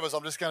this service,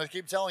 I'm just going to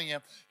keep telling you,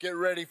 get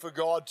ready for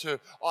God to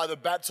either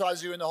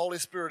baptize you in the Holy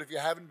Spirit if you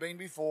haven't been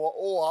before,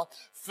 or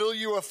fill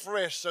you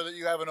afresh so that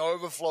you have an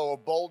overflow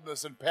of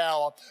boldness and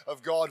power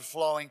of God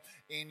flowing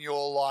in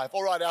your life.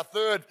 All right, our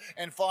third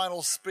and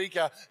final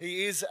speaker,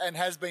 he is and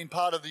has been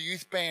part of the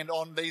youth band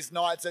on these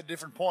nights at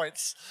different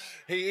points.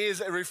 He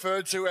is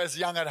referred to as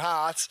young at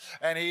heart,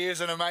 and he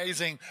is an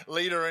amazing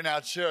leader in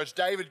our church.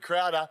 David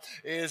Krauter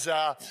is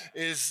our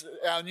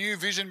new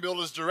Vision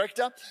Builders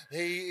director.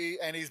 He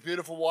and his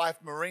beautiful wife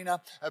Marina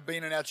have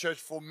been in our church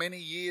for many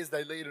years.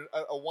 They lead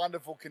a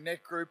wonderful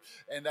connect group,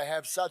 and they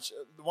have such,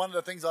 one of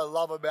the things I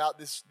love about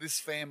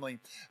this family,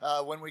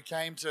 when we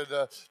came to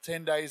the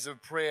 10 days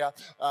of prayer,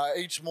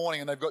 each morning,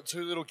 and they've got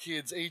two little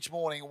kids, each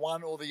morning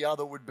one or the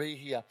other would be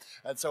here.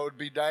 And so it would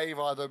be Dave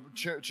either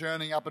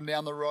churning up and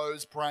down the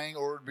rows praying,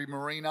 or it would be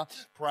Marina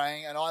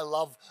praying. And I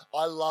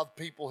love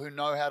people who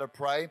know how to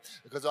pray,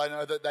 because I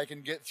know that they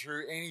can get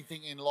through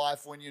anything in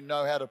life when you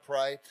know how to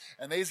pray.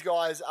 And these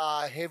guys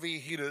are heavy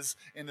hitters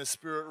in the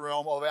spirit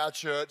realm of our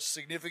church,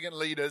 significant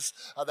leaders.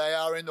 They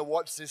are in the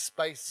Watch This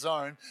Space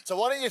zone. So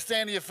why don't you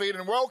stand to your feet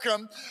and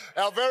welcome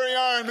our very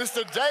own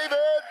Mr. David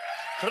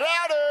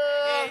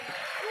Krauter.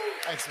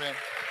 Thanks, man.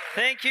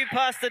 Thank you,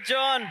 Pastor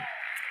John.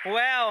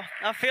 Wow,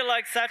 I feel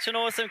like such an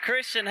awesome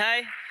Christian,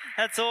 hey?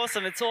 That's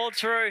awesome. It's all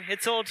true.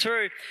 It's all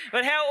true.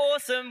 But how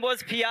awesome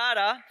was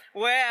Piatta?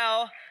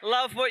 Wow,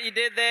 love what you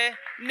did there.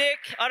 Nick,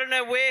 I don't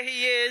know where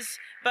he is,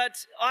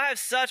 but I have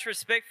such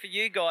respect for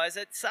you guys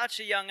at such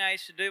a young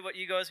age to do what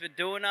you guys were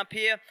doing up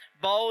here.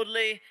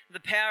 Boldly,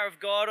 the power of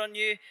God on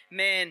you.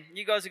 Man,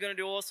 you guys are going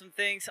to do awesome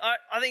things.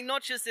 I think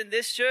not just in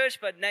this church,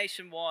 but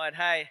nationwide.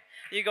 Hey,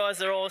 you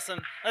guys are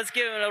awesome. Let's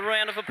give them a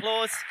round of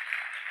applause.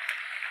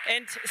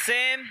 And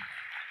Sam,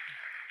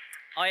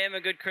 I am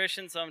a good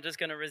Christian, so I'm just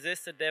going to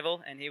resist the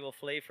devil and he will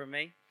flee from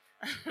me.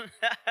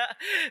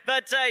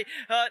 But hey,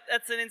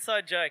 that's an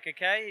inside joke,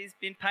 okay? He's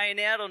been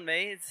paying out on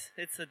me.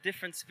 It's a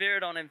different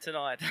spirit on him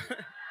tonight.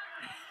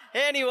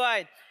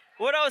 Anyway,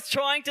 what I was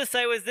trying to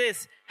say was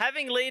this.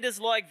 Having leaders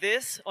like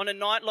this on a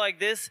night like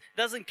this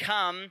doesn't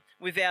come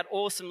without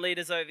awesome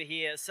leaders over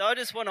here. So I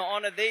just want to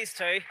honor these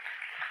two.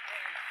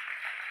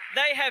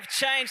 They have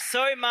changed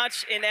so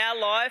much in our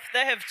life.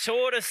 They have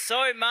taught us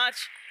so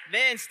much.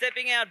 Man,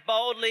 stepping out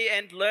boldly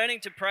and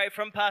learning to pray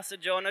from Pastor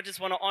John. I just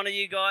want to honor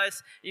you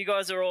guys. You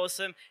guys are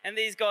awesome. And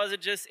these guys are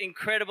just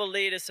incredible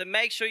leaders. So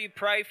make sure you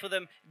pray for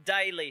them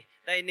daily.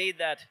 They need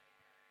that.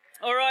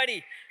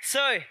 Alrighty.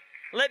 So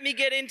let me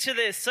get into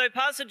this. So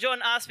Pastor John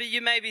asked me,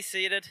 you may be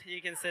seated.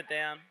 You can sit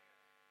down.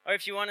 Or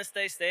if you want to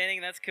stay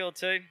standing, that's cool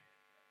too.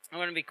 I'm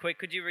going to be quick.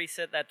 Could you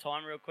reset that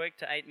time real quick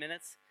to 8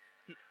 minutes?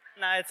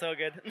 No, it's all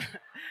good.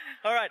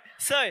 All right,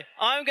 so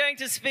I'm going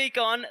to speak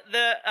on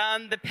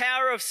the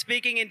power of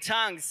speaking in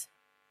tongues.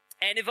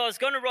 And if I was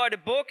going to write a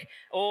book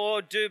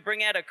or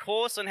bring out a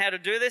course on how to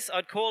do this,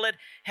 I'd call it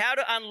How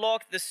to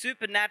Unlock the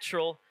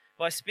Supernatural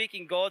by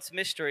Speaking God's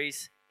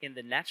Mysteries in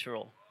the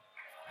Natural.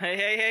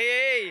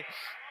 Hey.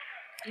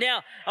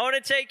 Now, I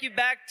want to take you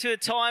back to a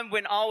time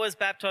when I was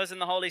baptized in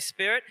the Holy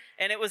Spirit,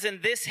 and it was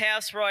in this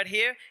house right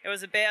here. It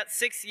was about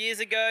 6 years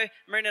ago.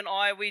 Marina and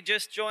I, we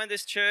just joined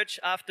this church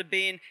after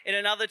being in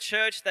another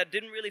church that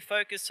didn't really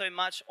focus so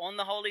much on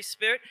the Holy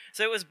Spirit.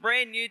 So it was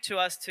brand new to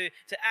us to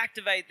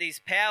activate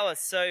these powers.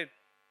 So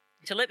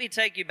let me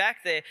take you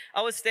back there.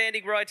 I was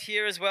standing right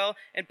here as well,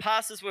 and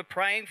pastors were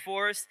praying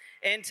for us.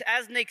 And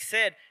as Nick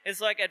said, it's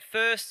like at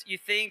first you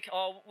think,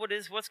 oh,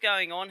 what's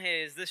going on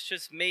here? Is this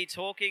just me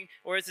talking,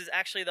 or is this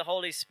actually the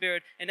Holy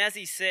Spirit? And as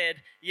he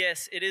said,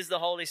 yes, it is the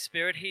Holy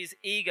Spirit. He's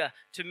eager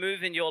to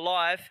move in your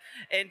life.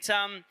 And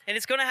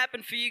it's going to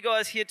happen for you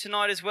guys here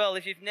tonight as well.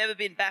 If you've never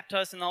been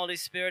baptized in the Holy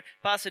Spirit,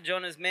 Pastor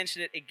John has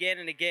mentioned it again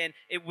and again.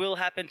 It will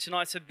happen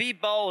tonight. So be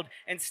bold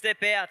and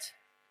step out.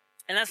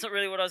 And that's not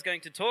really what I was going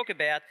to talk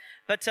about.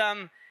 But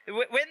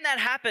when that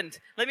happened,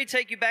 let me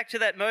take you back to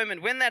that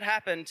moment. When that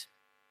happened,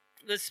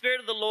 the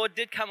Spirit of the Lord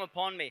did come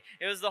upon me.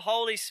 It was the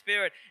Holy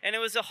Spirit. And it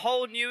was a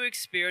whole new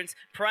experience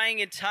praying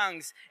in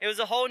tongues. It was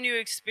a whole new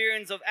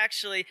experience of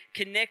actually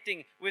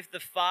connecting with the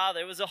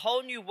Father. It was a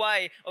whole new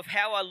way of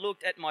how I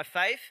looked at my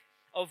faith,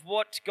 of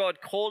what God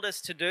called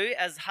us to do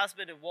as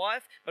husband and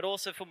wife, but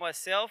also for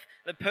myself,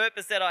 the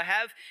purpose that I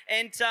have.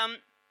 And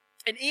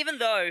even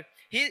though,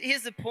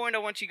 here's the point I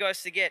want you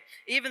guys to get.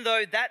 Even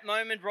though that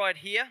moment right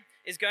here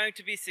is going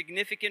to be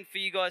significant for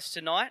you guys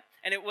tonight,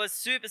 and it was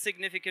super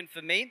significant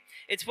for me,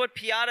 it's what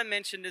Piatta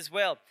mentioned as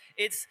well.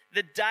 It's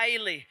the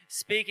daily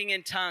speaking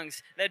in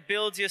tongues that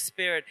builds your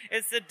spirit.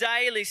 It's the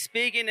daily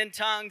speaking in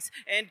tongues,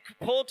 and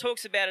Paul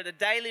talks about it, a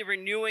daily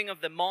renewing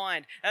of the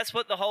mind. That's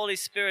what the Holy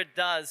Spirit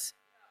does.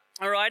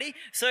 Alrighty,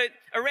 so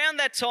around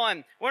that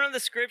time, one of the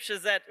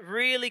scriptures that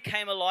really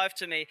came alive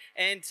to me,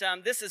 and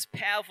this is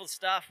powerful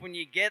stuff when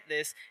you get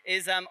this,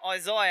 is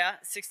Isaiah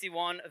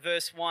 61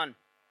 verse 1.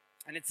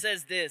 And it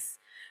says this,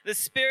 "The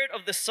Spirit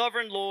of the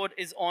Sovereign Lord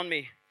is on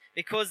me,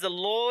 because the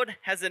Lord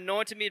has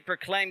anointed me to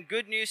proclaim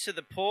good news to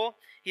the poor.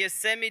 He has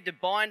sent me to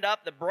bind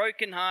up the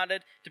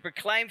brokenhearted, to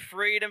proclaim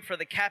freedom for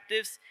the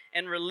captives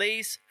and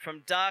release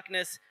from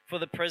darkness for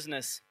the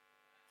prisoners."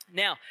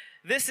 Now,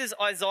 this is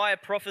Isaiah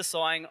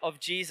prophesying of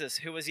Jesus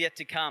who was yet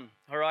to come,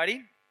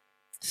 alrighty?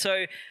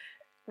 So,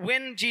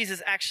 when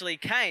Jesus actually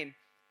came,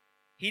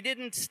 he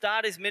didn't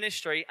start his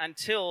ministry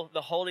until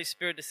the Holy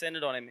Spirit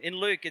descended on him. In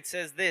Luke, it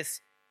says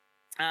this,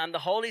 the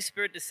Holy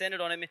Spirit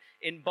descended on him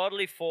in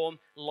bodily form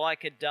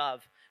like a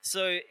dove.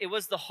 So, it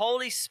was the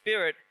Holy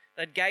Spirit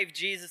that gave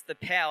Jesus the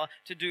power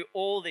to do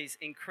all these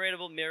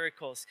incredible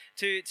miracles,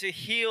 to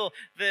heal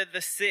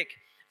the sick,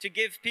 to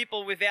give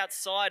people without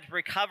sight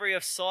recovery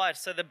of sight,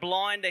 so the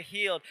blind are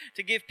healed,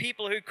 to give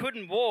people who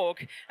couldn't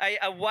walk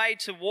a way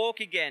to walk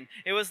again.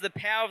 It was the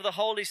power of the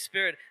Holy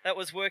Spirit that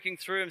was working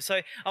through him.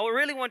 So I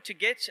really want you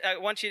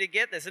to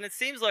get this, and it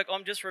seems like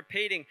I'm just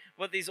repeating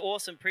what these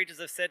awesome preachers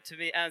have said to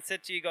me and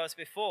said to you guys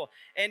before.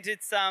 And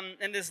it's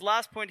and this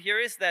last point here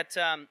is that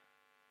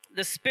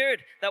the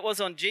Spirit that was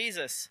on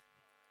Jesus,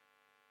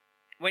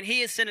 when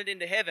he ascended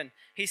into heaven,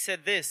 he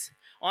said this,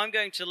 "I'm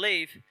going to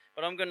leave,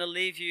 but I'm going to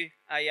leave you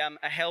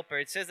a helper."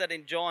 It says that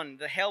in John,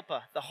 the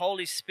helper, the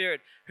Holy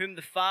Spirit, whom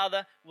the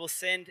Father will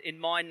send in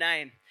my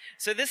name.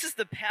 So this is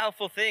the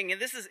powerful thing,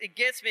 and it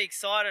gets me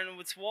excited, and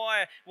it's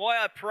why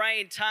I pray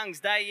in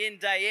tongues day in,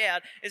 day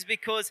out, is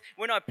because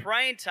when I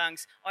pray in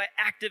tongues, I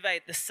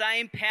activate the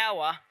same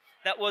power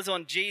that was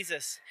on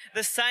Jesus.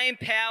 The same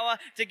power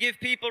to give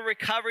people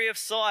recovery of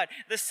sight.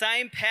 The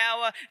same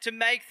power to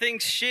make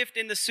things shift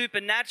in the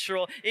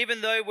supernatural, even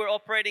though we're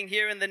operating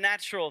here in the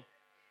natural.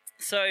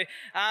 So,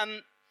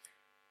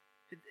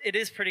 it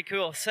is pretty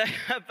cool. So,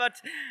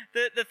 but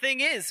the thing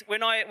is,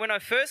 when I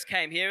first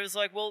came here, it was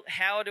like, well,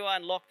 how do I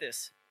unlock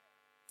this?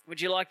 Would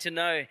you like to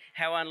know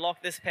how I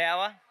unlock this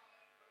power?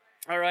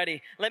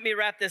 Alrighty, let me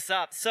wrap this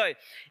up. So,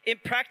 in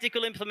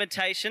practical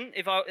implementation,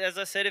 as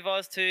I said, if I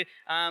was to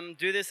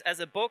do this as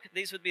a book,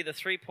 these would be the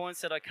 3 points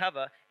that I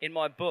cover in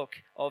my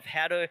book of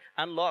how to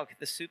unlock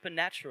the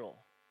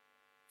supernatural.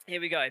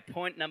 Here we go.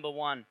 Point number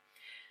 1.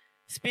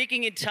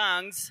 Speaking in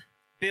tongues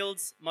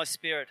builds my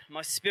spirit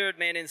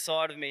man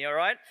inside of me, all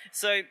right?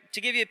 So to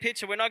give you a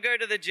picture, when I go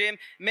to the gym,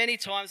 many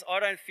times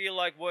I don't feel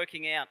like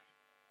working out.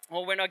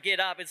 Or when I get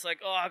up, it's like,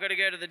 oh, I've got to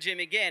go to the gym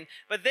again.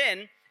 But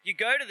then you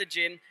go to the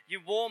gym,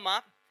 you warm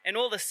up, and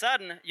all of a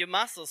sudden your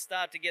muscles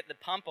start to get the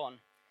pump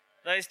on.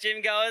 Those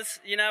gym goers,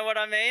 you know what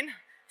I mean?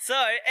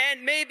 So,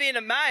 and me being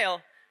a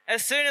male,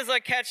 as soon as I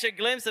catch a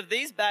glimpse of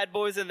these bad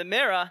boys in the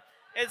mirror,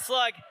 it's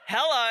like,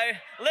 hello,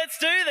 let's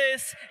do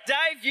this.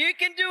 Dave, you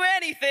can do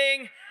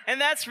anything. And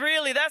that's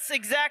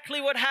exactly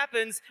what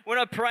happens when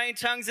I pray in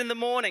tongues in the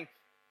morning.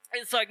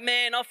 It's like,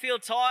 man, I feel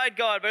tired,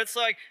 God. But it's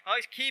like,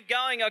 I keep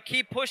going, I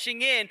keep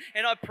pushing in,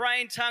 and I pray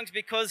in tongues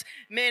because,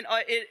 man,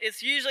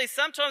 it's usually,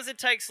 sometimes it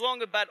takes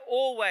longer, but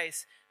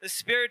always the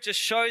Spirit just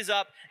shows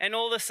up and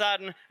all of a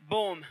sudden,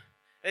 boom.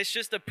 It's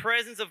just the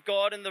presence of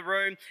God in the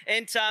room.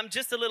 And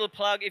just a little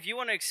plug, if you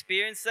want to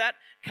experience that,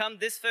 come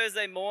this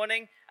Thursday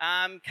morning.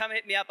 Come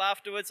hit me up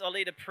afterwards. I'll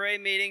lead a prayer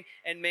meeting.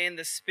 And man,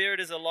 the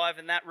Spirit is alive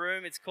in that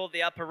room. It's called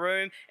the upper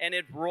room and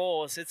it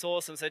roars. It's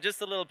awesome. So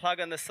just a little plug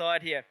on the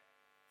side here.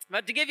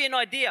 But to give you an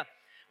idea,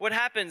 what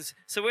happens,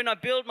 so when I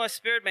build my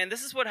spirit, man,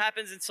 this is what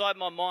happens inside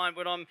my mind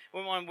when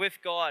I'm with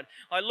God.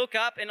 I look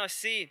up and I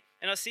see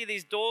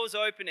these doors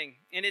opening,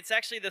 and it's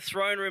actually the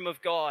throne room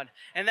of God.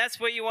 And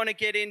that's where you want to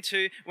get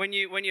into when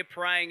you're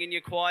praying in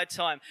your quiet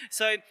time.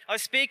 So I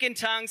speak in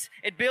tongues,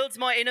 it builds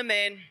my inner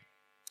man.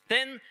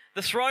 Then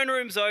the throne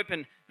room's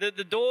open, the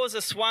doors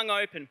are swung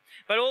open.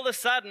 But all of a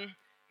sudden,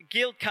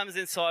 guilt comes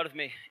inside of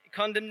me.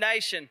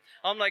 Condemnation.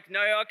 I'm like, no,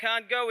 I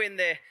can't go in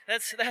there.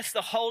 That's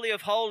the Holy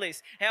of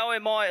Holies. How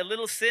am I, a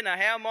little sinner?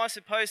 How am I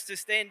supposed to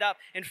stand up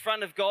in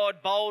front of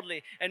God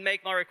boldly and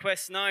make my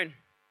requests known?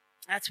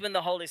 That's when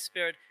the Holy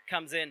Spirit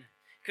comes in.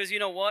 Because you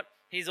know what?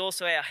 He's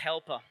also our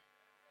helper.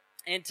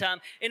 And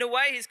in a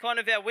way, he's kind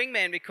of our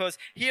wingman, because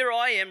here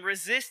I am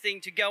resisting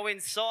to go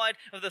inside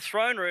of the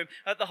throne room,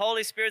 but the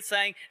Holy Spirit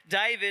saying,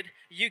 David,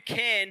 you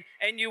can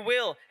and you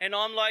will. And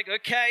I'm like,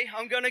 okay,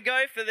 I'm going to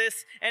go for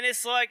this. And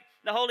it's like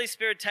the Holy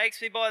Spirit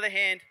takes me by the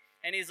hand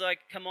and he's like,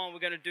 come on, we're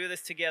going to do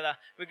this together.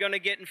 We're going to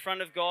get in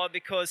front of God,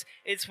 because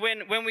it's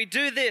when we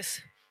do this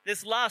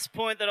last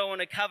point that I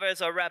want to cover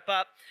as I wrap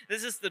up,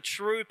 this is the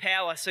true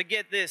power. So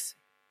get this.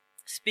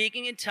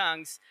 Speaking in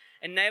tongues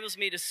enables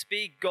me to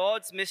speak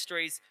God's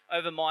mysteries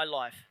over my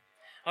life.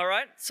 All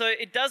right? So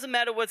it doesn't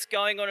matter what's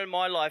going on in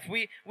my life.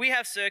 We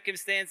have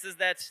circumstances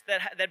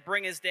that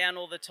bring us down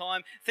all the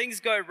time. Things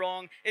go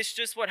wrong. It's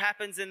just what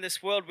happens in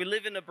this world. We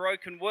live in a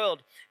broken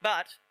world.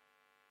 But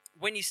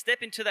when you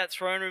step into that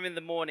throne room in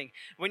the morning,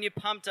 when you're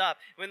pumped up,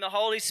 when the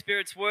Holy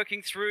Spirit's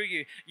working through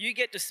you, you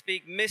get to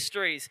speak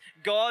mysteries,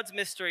 God's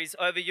mysteries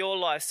over your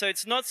life. So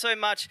it's not so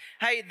much,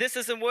 hey, this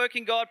isn't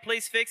working, God,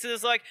 please fix it.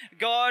 It's like,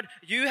 God,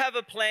 you have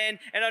a plan,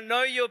 and I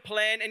know your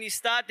plan, and you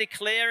start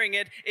declaring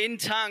it in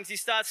tongues. You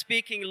start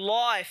speaking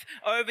life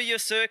over your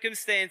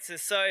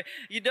circumstances. So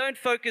you don't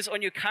focus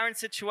on your current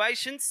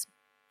situations,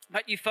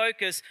 but you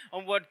focus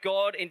on what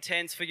God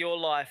intends for your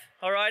life.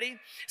 Alrighty?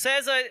 So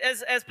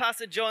as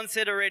Pastor John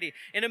said already,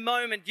 in a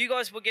moment, you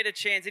guys will get a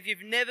chance. If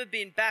you've never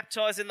been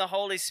baptized in the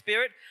Holy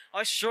Spirit,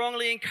 I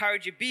strongly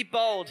encourage you, be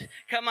bold.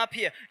 Come up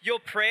here. Your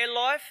prayer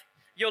life,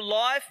 your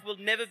life will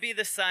never be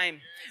the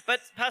same.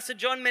 But Pastor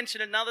John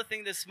mentioned another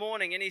thing this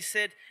morning, and he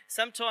said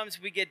sometimes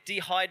we get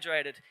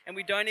dehydrated and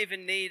we don't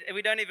even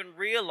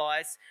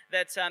realize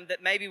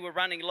that maybe we're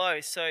running low.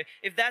 So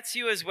if that's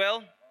you as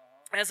well,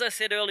 as I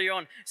said earlier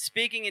on,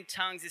 speaking in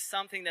tongues is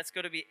something that's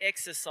got to be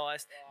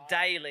exercised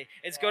daily.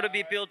 It's got to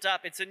be built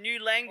up. It's a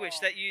new language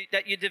that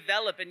you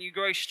develop and you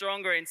grow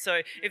stronger in.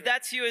 So if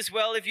that's you as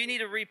well, if you need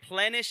to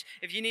replenish,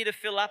 if you need to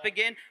fill up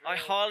again, I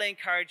highly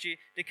encourage you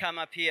to come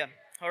up here.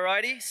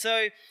 Alrighty?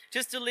 So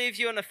just to leave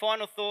you on a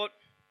final thought,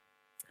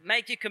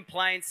 make your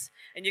complaints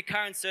and your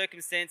current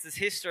circumstances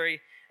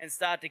history and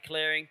start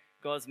declaring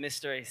God's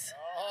mysteries.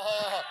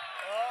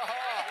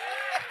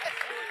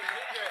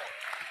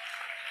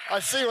 I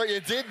see what you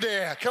did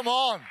there. Come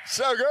on.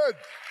 So good.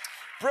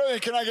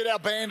 Brilliant. Can I get our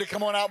band to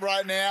come on up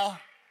right now?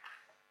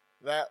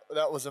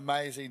 That was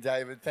amazing,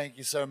 David. Thank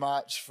you so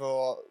much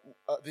for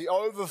the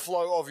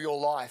overflow of your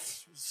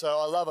life. So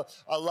I love it.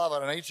 I love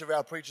it. And each of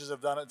our preachers have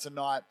done it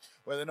tonight,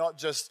 where they're not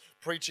just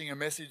preaching a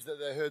message that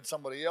they heard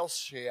somebody else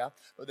share,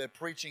 but they're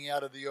preaching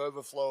out of the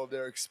overflow of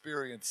their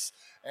experience.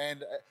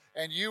 And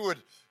you would,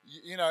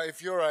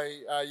 if you're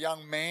a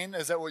young man,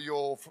 is that what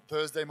your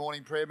Thursday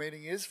morning prayer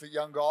meeting is for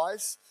young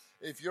guys?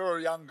 If you're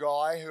a young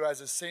guy who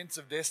has a sense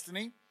of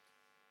destiny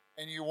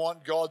and you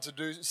want God to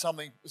do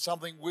something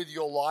with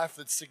your life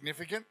that's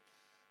significant,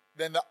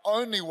 then the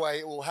only way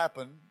it will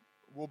happen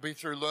will be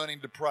through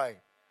learning to pray.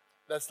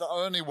 That's the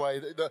only way.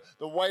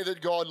 The way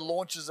that God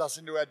launches us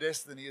into our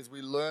destiny is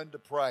we learn to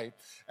pray.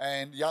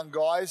 And young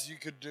guys, you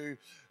could do,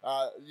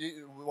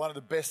 one of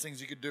the best things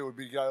you could do would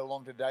be to go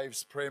along to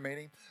Dave's prayer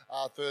meeting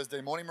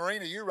Thursday morning.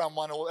 Marina, you run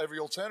one every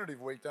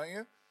alternative week, don't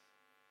you?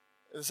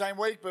 The same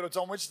week, but it's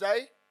on which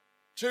day?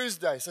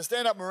 Tuesday. So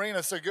stand up,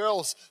 Marina. So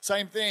girls,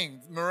 same thing.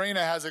 Marina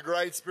has a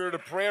great spirit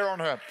of prayer on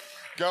her.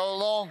 Go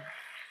along.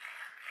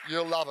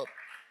 You'll love it.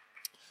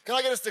 Can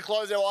I get us to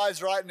close our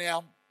eyes right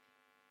now?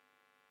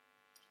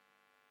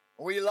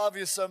 We love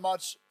you so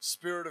much,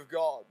 Spirit of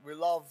God. We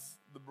love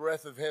the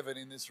breath of heaven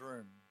in this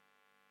room.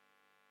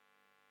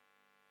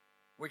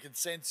 We can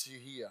sense you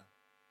here.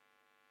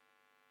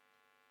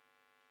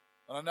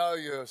 And I know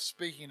you're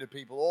speaking to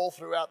people all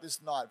throughout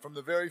this night, from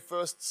the very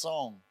first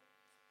song,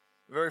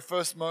 the very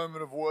first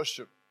moment of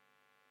worship,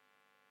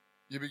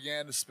 you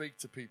began to speak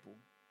to people.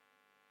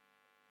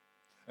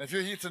 And if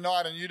you're here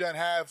tonight and you don't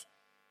have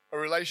a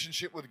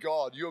relationship with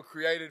God, you're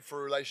created for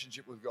a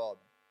relationship with God.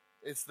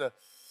 It's the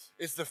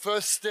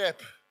first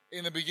step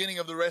in the beginning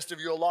of the rest of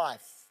your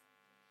life.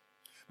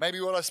 Maybe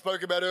what I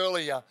spoke about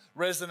earlier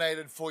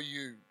resonated for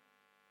you in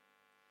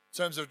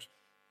terms of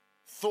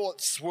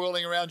thoughts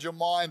swirling around your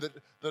mind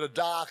that are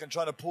dark and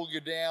trying to pull you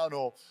down,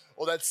 or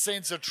that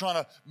sense of trying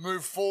to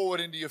move forward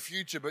into your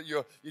future, but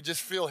you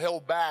just feel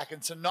held back.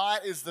 And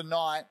tonight is the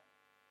night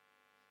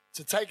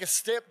to take a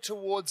step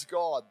towards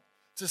God,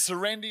 to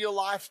surrender your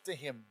life to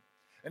Him.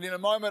 And in a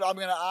moment, I'm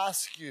going to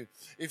ask you,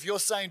 if you're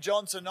saying,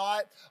 John,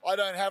 tonight, I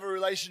don't have a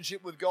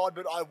relationship with God,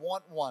 but I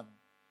want one.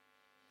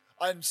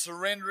 I'm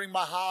surrendering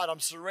my heart.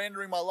 I'm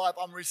surrendering my life.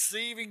 I'm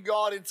receiving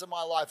God into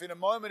my life. In a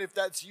moment, if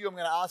that's you, I'm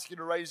going to ask you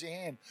to raise your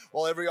hand.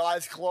 While every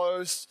eye's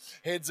closed,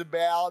 heads are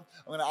bowed,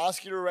 I'm going to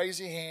ask you to raise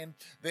your hand.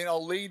 Then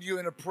I'll lead you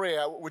in a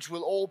prayer, which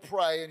we'll all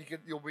pray, and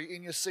you'll be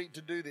in your seat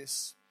to do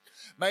this.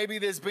 Maybe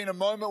there's been a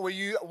moment where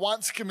you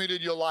once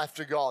committed your life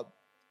to God,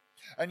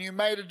 and you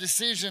made a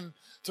decision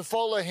to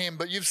follow Him,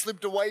 but you've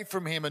slipped away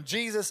from Him, and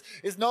Jesus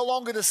is no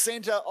longer the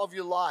center of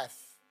your life.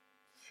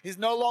 He's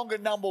no longer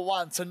number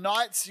one.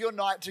 Tonight's your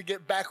night to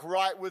get back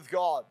right with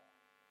God.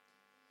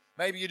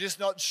 Maybe you're just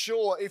not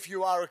sure if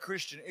you are a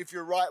Christian, if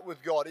you're right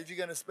with God, if you're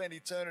going to spend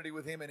eternity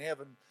with Him in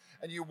heaven,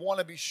 and you want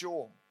to be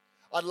sure.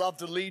 I'd love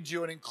to lead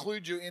you and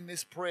include you in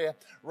this prayer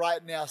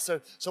right now. So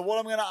what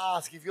I'm going to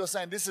ask, if you're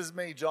saying, this is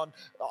me, John,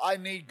 I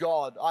need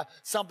God.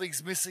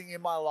 Something's missing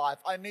in my life.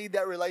 I need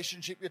that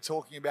relationship you're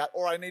talking about,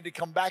 or I need to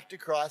come back to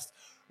Christ.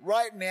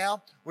 Right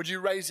now, would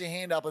you raise your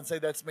hand up and say,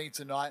 that's me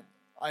tonight?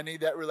 I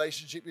need that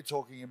relationship you're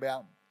talking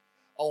about.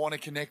 I want to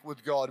connect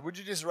with God. Would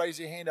you just raise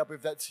your hand up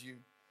if that's you?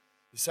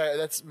 You say,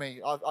 that's me.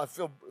 I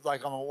feel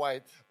like I'm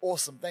away.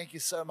 Awesome. Thank you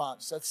so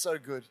much. That's so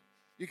good.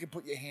 You can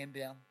put your hand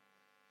down.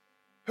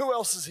 Who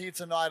else is here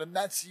tonight? And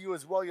that's you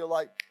as well. You're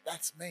like,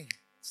 that's me.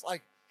 It's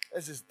like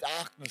there's this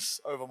darkness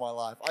over my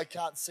life. I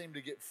can't seem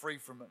to get free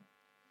from it.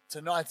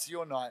 Tonight's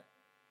your night.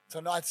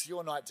 Tonight's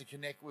your night to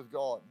connect with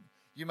God.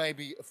 You might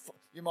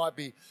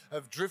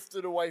have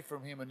drifted away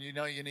from him and you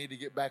know you need to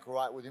get back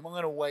right with him. I'm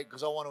going to wait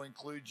because I want to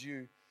include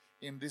you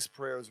in this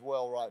prayer as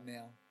well right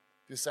now.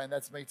 If you're saying,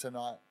 that's me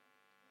tonight,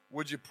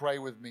 would you pray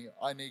with me?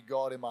 I need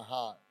God in my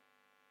heart.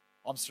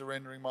 I'm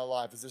surrendering my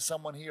life. Is there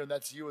someone here and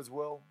that's you as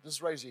well?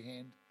 Just raise your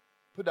hand.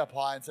 Put it up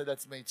high and say,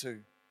 that's me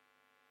too.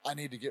 I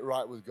need to get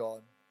right with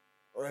God,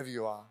 wherever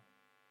you are.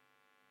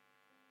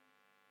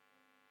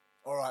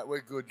 All right,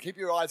 we're good. Keep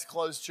your eyes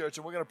closed, church,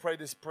 and we're going to pray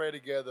this prayer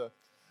together.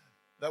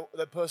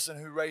 That person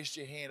who raised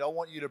your hand, I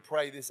want you to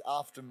pray this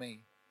after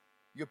me.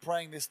 You're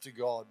praying this to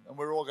God, and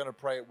we're all going to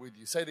pray it with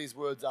you. Say these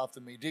words after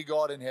me. Dear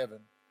God in heaven,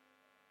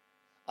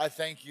 I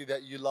thank you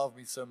that you love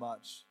me so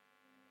much,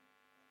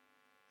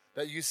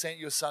 that you sent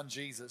your son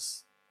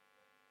Jesus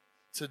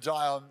to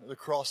die on the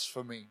cross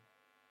for me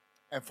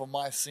and for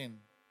my sin.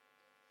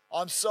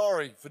 I'm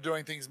sorry for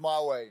doing things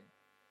my way.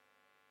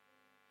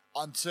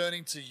 I'm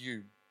turning to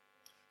you.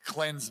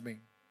 Cleanse me.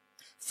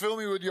 Fill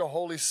me with your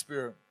Holy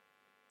Spirit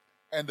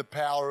and the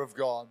power of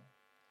God.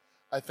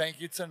 I thank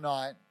you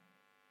tonight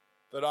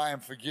that I am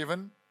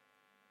forgiven,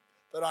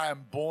 that I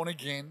am born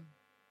again,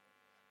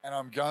 and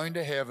I'm going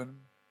to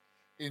heaven.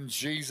 In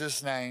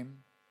Jesus' name,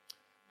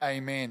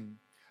 amen.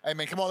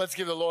 Amen. Come on, let's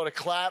give the Lord a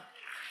clap.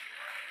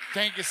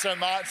 Thank you so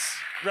much.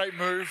 Great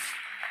move.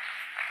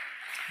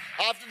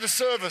 After the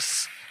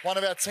service, one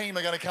of our team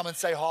are going to come and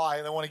say hi,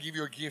 and they want to give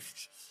you a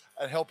gift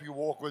and help you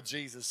walk with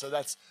Jesus. So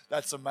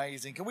that's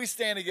amazing. Can we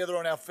stand together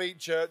on our feet,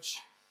 church?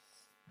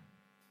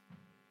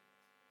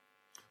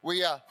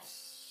 We're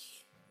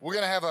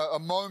going to have a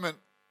moment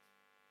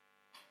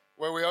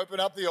where we open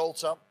up the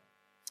altar,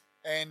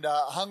 and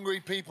hungry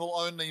people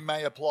only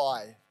may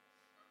apply.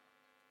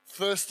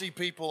 Thirsty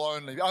people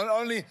only.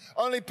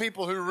 Only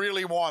people who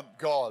really want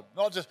God.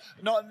 Not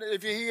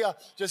if you're here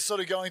just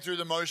sort of going through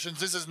the motions,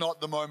 this is not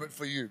the moment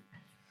for you.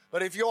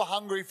 But if you're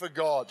hungry for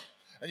God,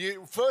 and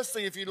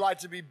firstly, if you'd like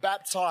to be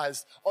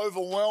baptized,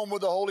 overwhelmed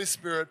with the Holy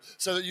Spirit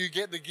so that you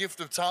get the gift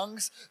of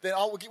tongues, then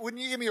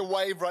wouldn't you give me a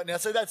wave right now?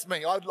 Say, that's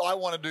me. I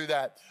want to do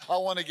that. I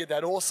want to get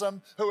that.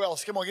 Awesome. Who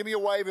else? Come on, give me a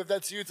wave if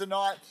that's you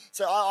tonight.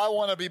 Say, I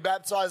want to be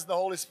baptized in the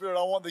Holy Spirit.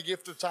 I want the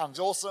gift of tongues.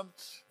 Awesome.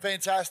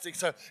 Fantastic.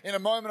 So in a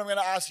moment, I'm going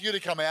to ask you to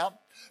come out.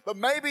 But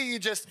maybe you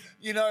just,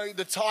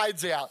 the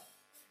tide's out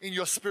in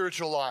your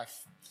spiritual life.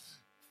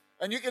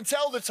 And you can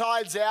tell the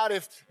tide's out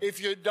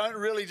if you don't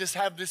really just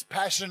have this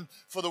passion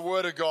for the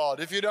Word of God.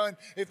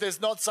 If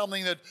there's not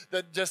something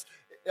that just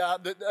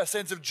a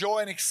sense of joy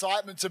and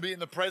excitement to be in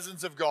the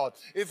presence of God.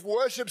 If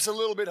worship's a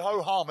little bit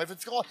ho-hum, if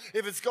it's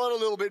got a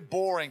little bit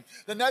boring,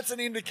 then that's an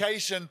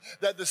indication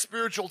that the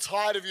spiritual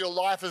tide of your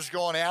life has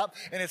gone out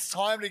and it's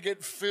time to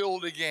get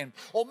filled again.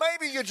 Or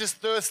maybe you're just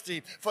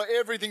thirsty for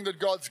everything that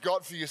God's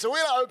got for you. So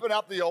we're going to open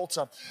up the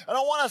altar. And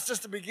I want us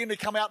just to begin to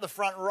come out the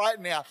front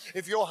right now.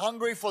 If you're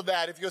hungry for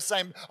that, if you're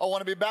saying, I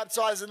want to be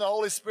baptized in the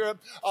Holy Spirit,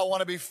 I want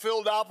to be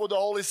filled up with the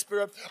Holy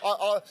Spirit,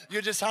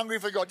 you're just hungry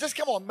for God. Just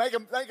come on, make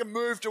a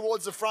move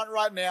towards the front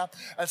right now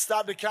and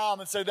start to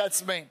come and say,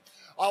 that's me.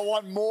 I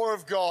want more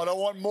of God. I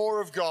want more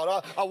of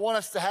God. I want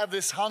us to have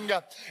this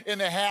hunger in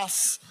the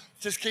house.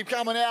 Just keep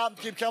coming out,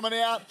 keep coming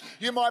out.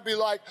 You might be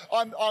like,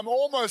 I'm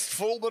almost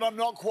full, but I'm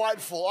not quite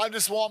full. I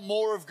just want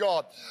more of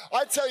God.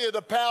 I tell you,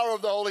 the power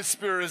of the Holy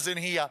Spirit is in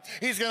here.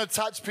 He's going to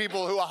touch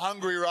people who are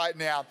hungry right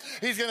now.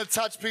 He's going to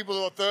touch people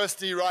who are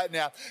thirsty right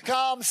now.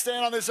 Come,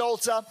 stand on this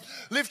altar.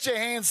 Lift your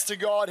hands to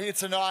God here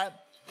tonight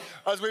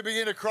as we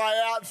begin to cry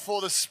out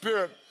for the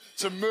Spirit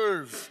to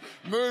move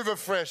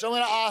afresh. I'm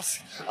going to ask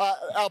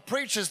our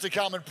preachers to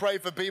come and pray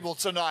for people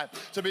tonight,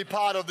 to be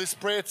part of this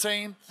prayer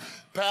team.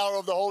 Power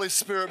of the Holy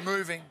Spirit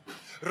moving.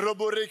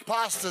 Ruburik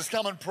pastors,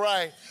 come and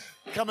pray.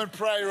 Come and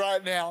pray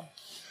right now.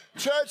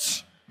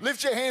 Church,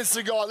 lift your hands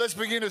to God. Let's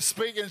begin to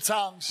speak in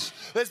tongues.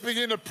 Let's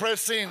begin to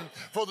press in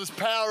for this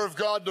power of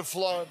God to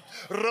flow.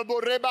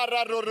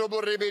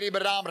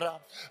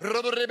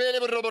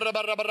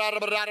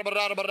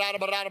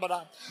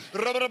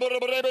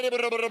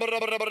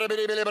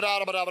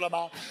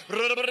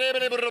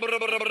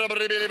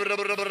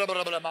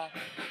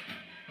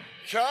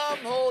 Come,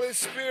 Holy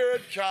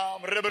Spirit,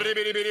 come.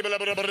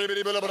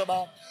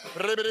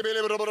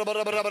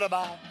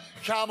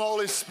 Come,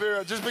 Holy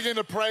Spirit. Just begin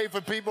to pray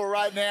for people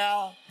right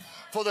now,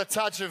 for the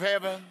touch of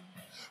heaven,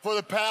 for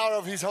the power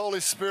of His Holy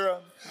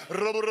Spirit.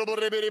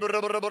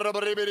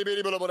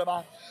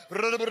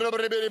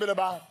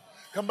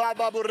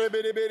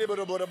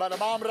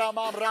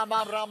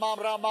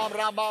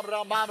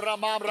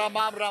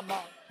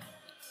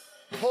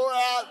 Pour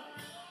out.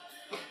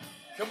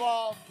 Come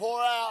on,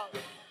 pour out.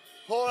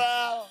 Pour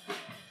out.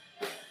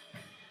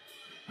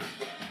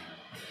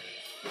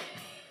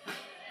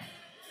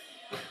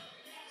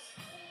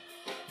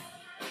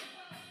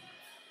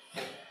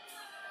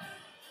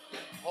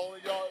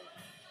 Holy Ghost.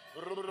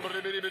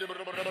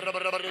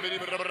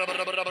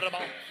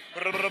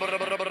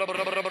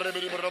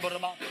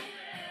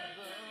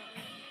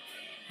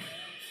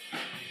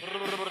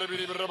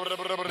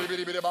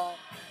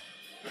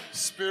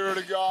 Spirit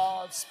of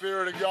God,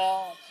 Spirit of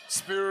God,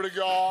 Spirit of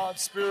God,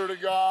 Spirit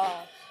of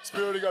God.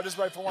 Spirit of God, just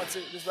wait for one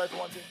second.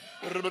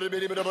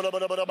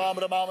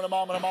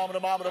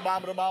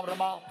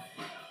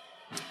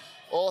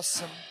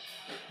 Awesome.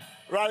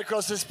 Right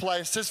across this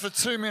place, just for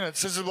 2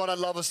 minutes, this is what I'd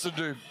love us to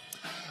do.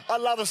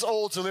 I'd love us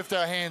all to lift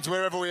our hands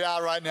wherever we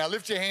are right now.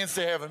 Lift your hands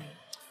to heaven.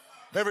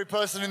 Every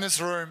person in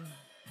this room.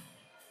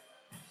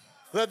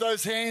 Let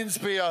those hands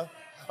be a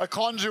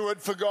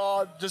conduit for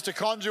God, just a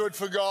conduit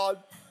for God,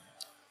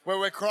 where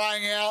we're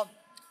crying out,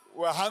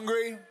 we're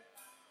hungry.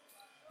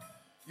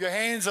 Your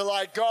hands are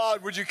like,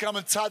 God, would you come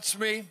and touch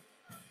me?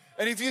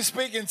 And if you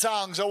speak in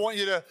tongues, I want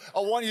you to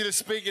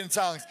speak in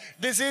tongues.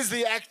 This is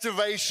the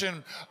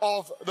activation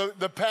of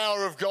the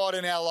power of God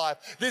in our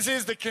life. This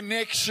is the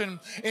connection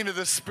into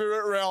the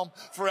spirit realm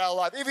for our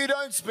life. If you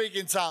don't speak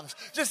in tongues,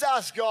 just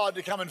ask God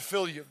to come and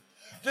fill you.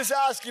 Just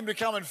ask Him to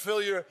come and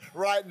fill you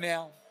right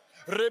now.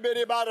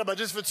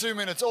 Just for 2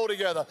 minutes, all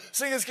together.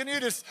 Singers, can you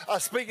just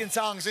speak in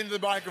tongues into the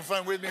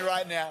microphone with me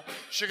right now?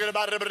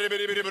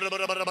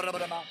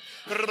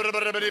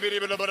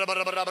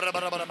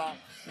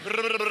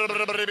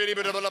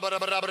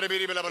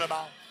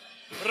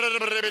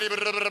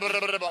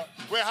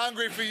 We're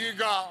hungry for you,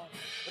 God.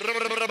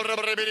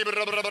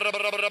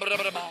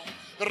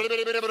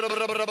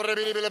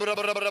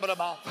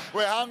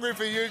 We're hungry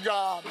for you,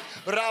 God.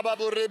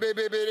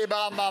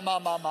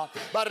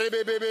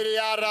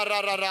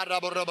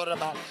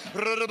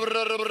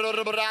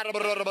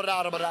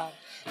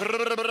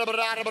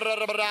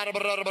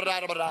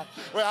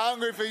 We're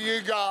hungry for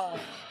you, God.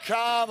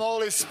 Come,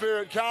 Holy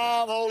Spirit.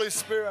 Come, Holy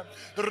Spirit.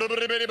 We're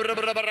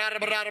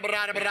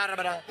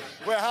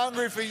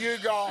hungry for you,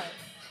 God.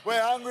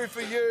 We're hungry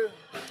for you.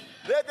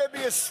 Let there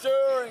be a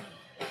stirring.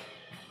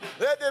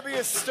 Let there be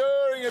a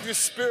stirring of your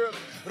spirit.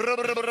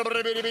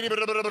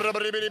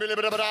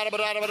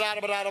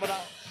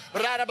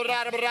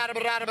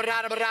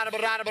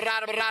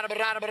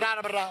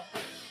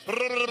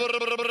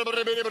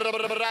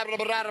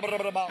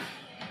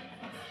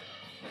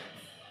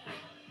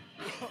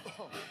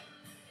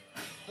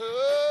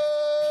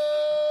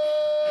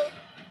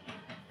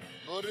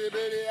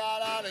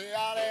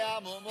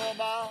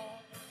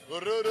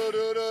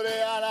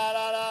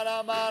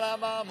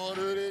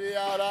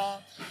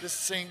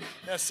 Just sing.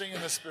 Now sing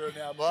in the spirit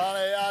now.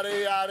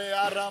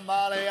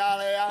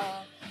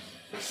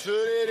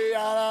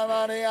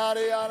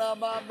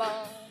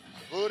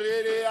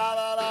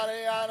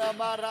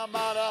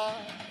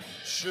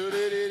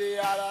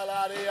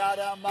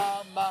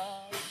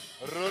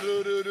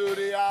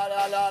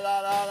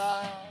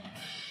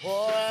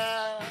 Pour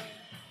out,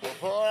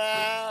 pour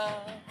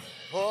out,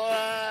 pour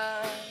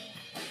out,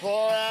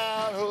 pour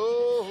out,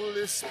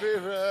 Holy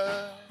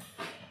Spirit.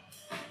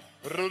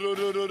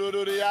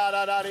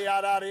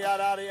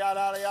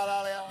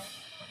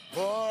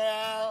 Pour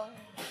out,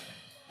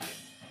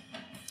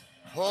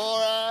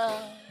 pour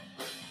out,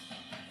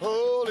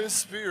 Holy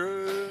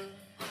Spirit.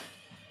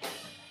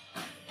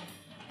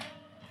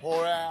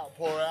 Pour out,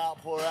 pour out,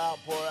 pour out,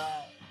 pour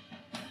out.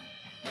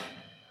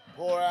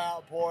 Pour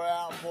out, pour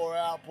out, pour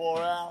out,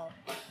 pour out.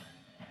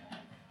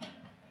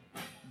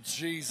 In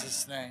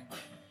Jesus' name.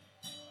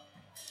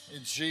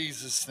 In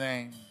Jesus'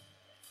 name.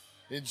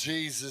 In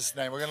Jesus'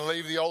 name. We're going to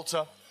leave the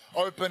altar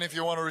open if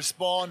you want to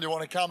respond, you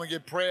want to come and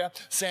get prayer.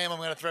 Sam, I'm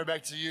going to throw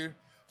back to you.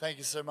 Thank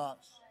you so much.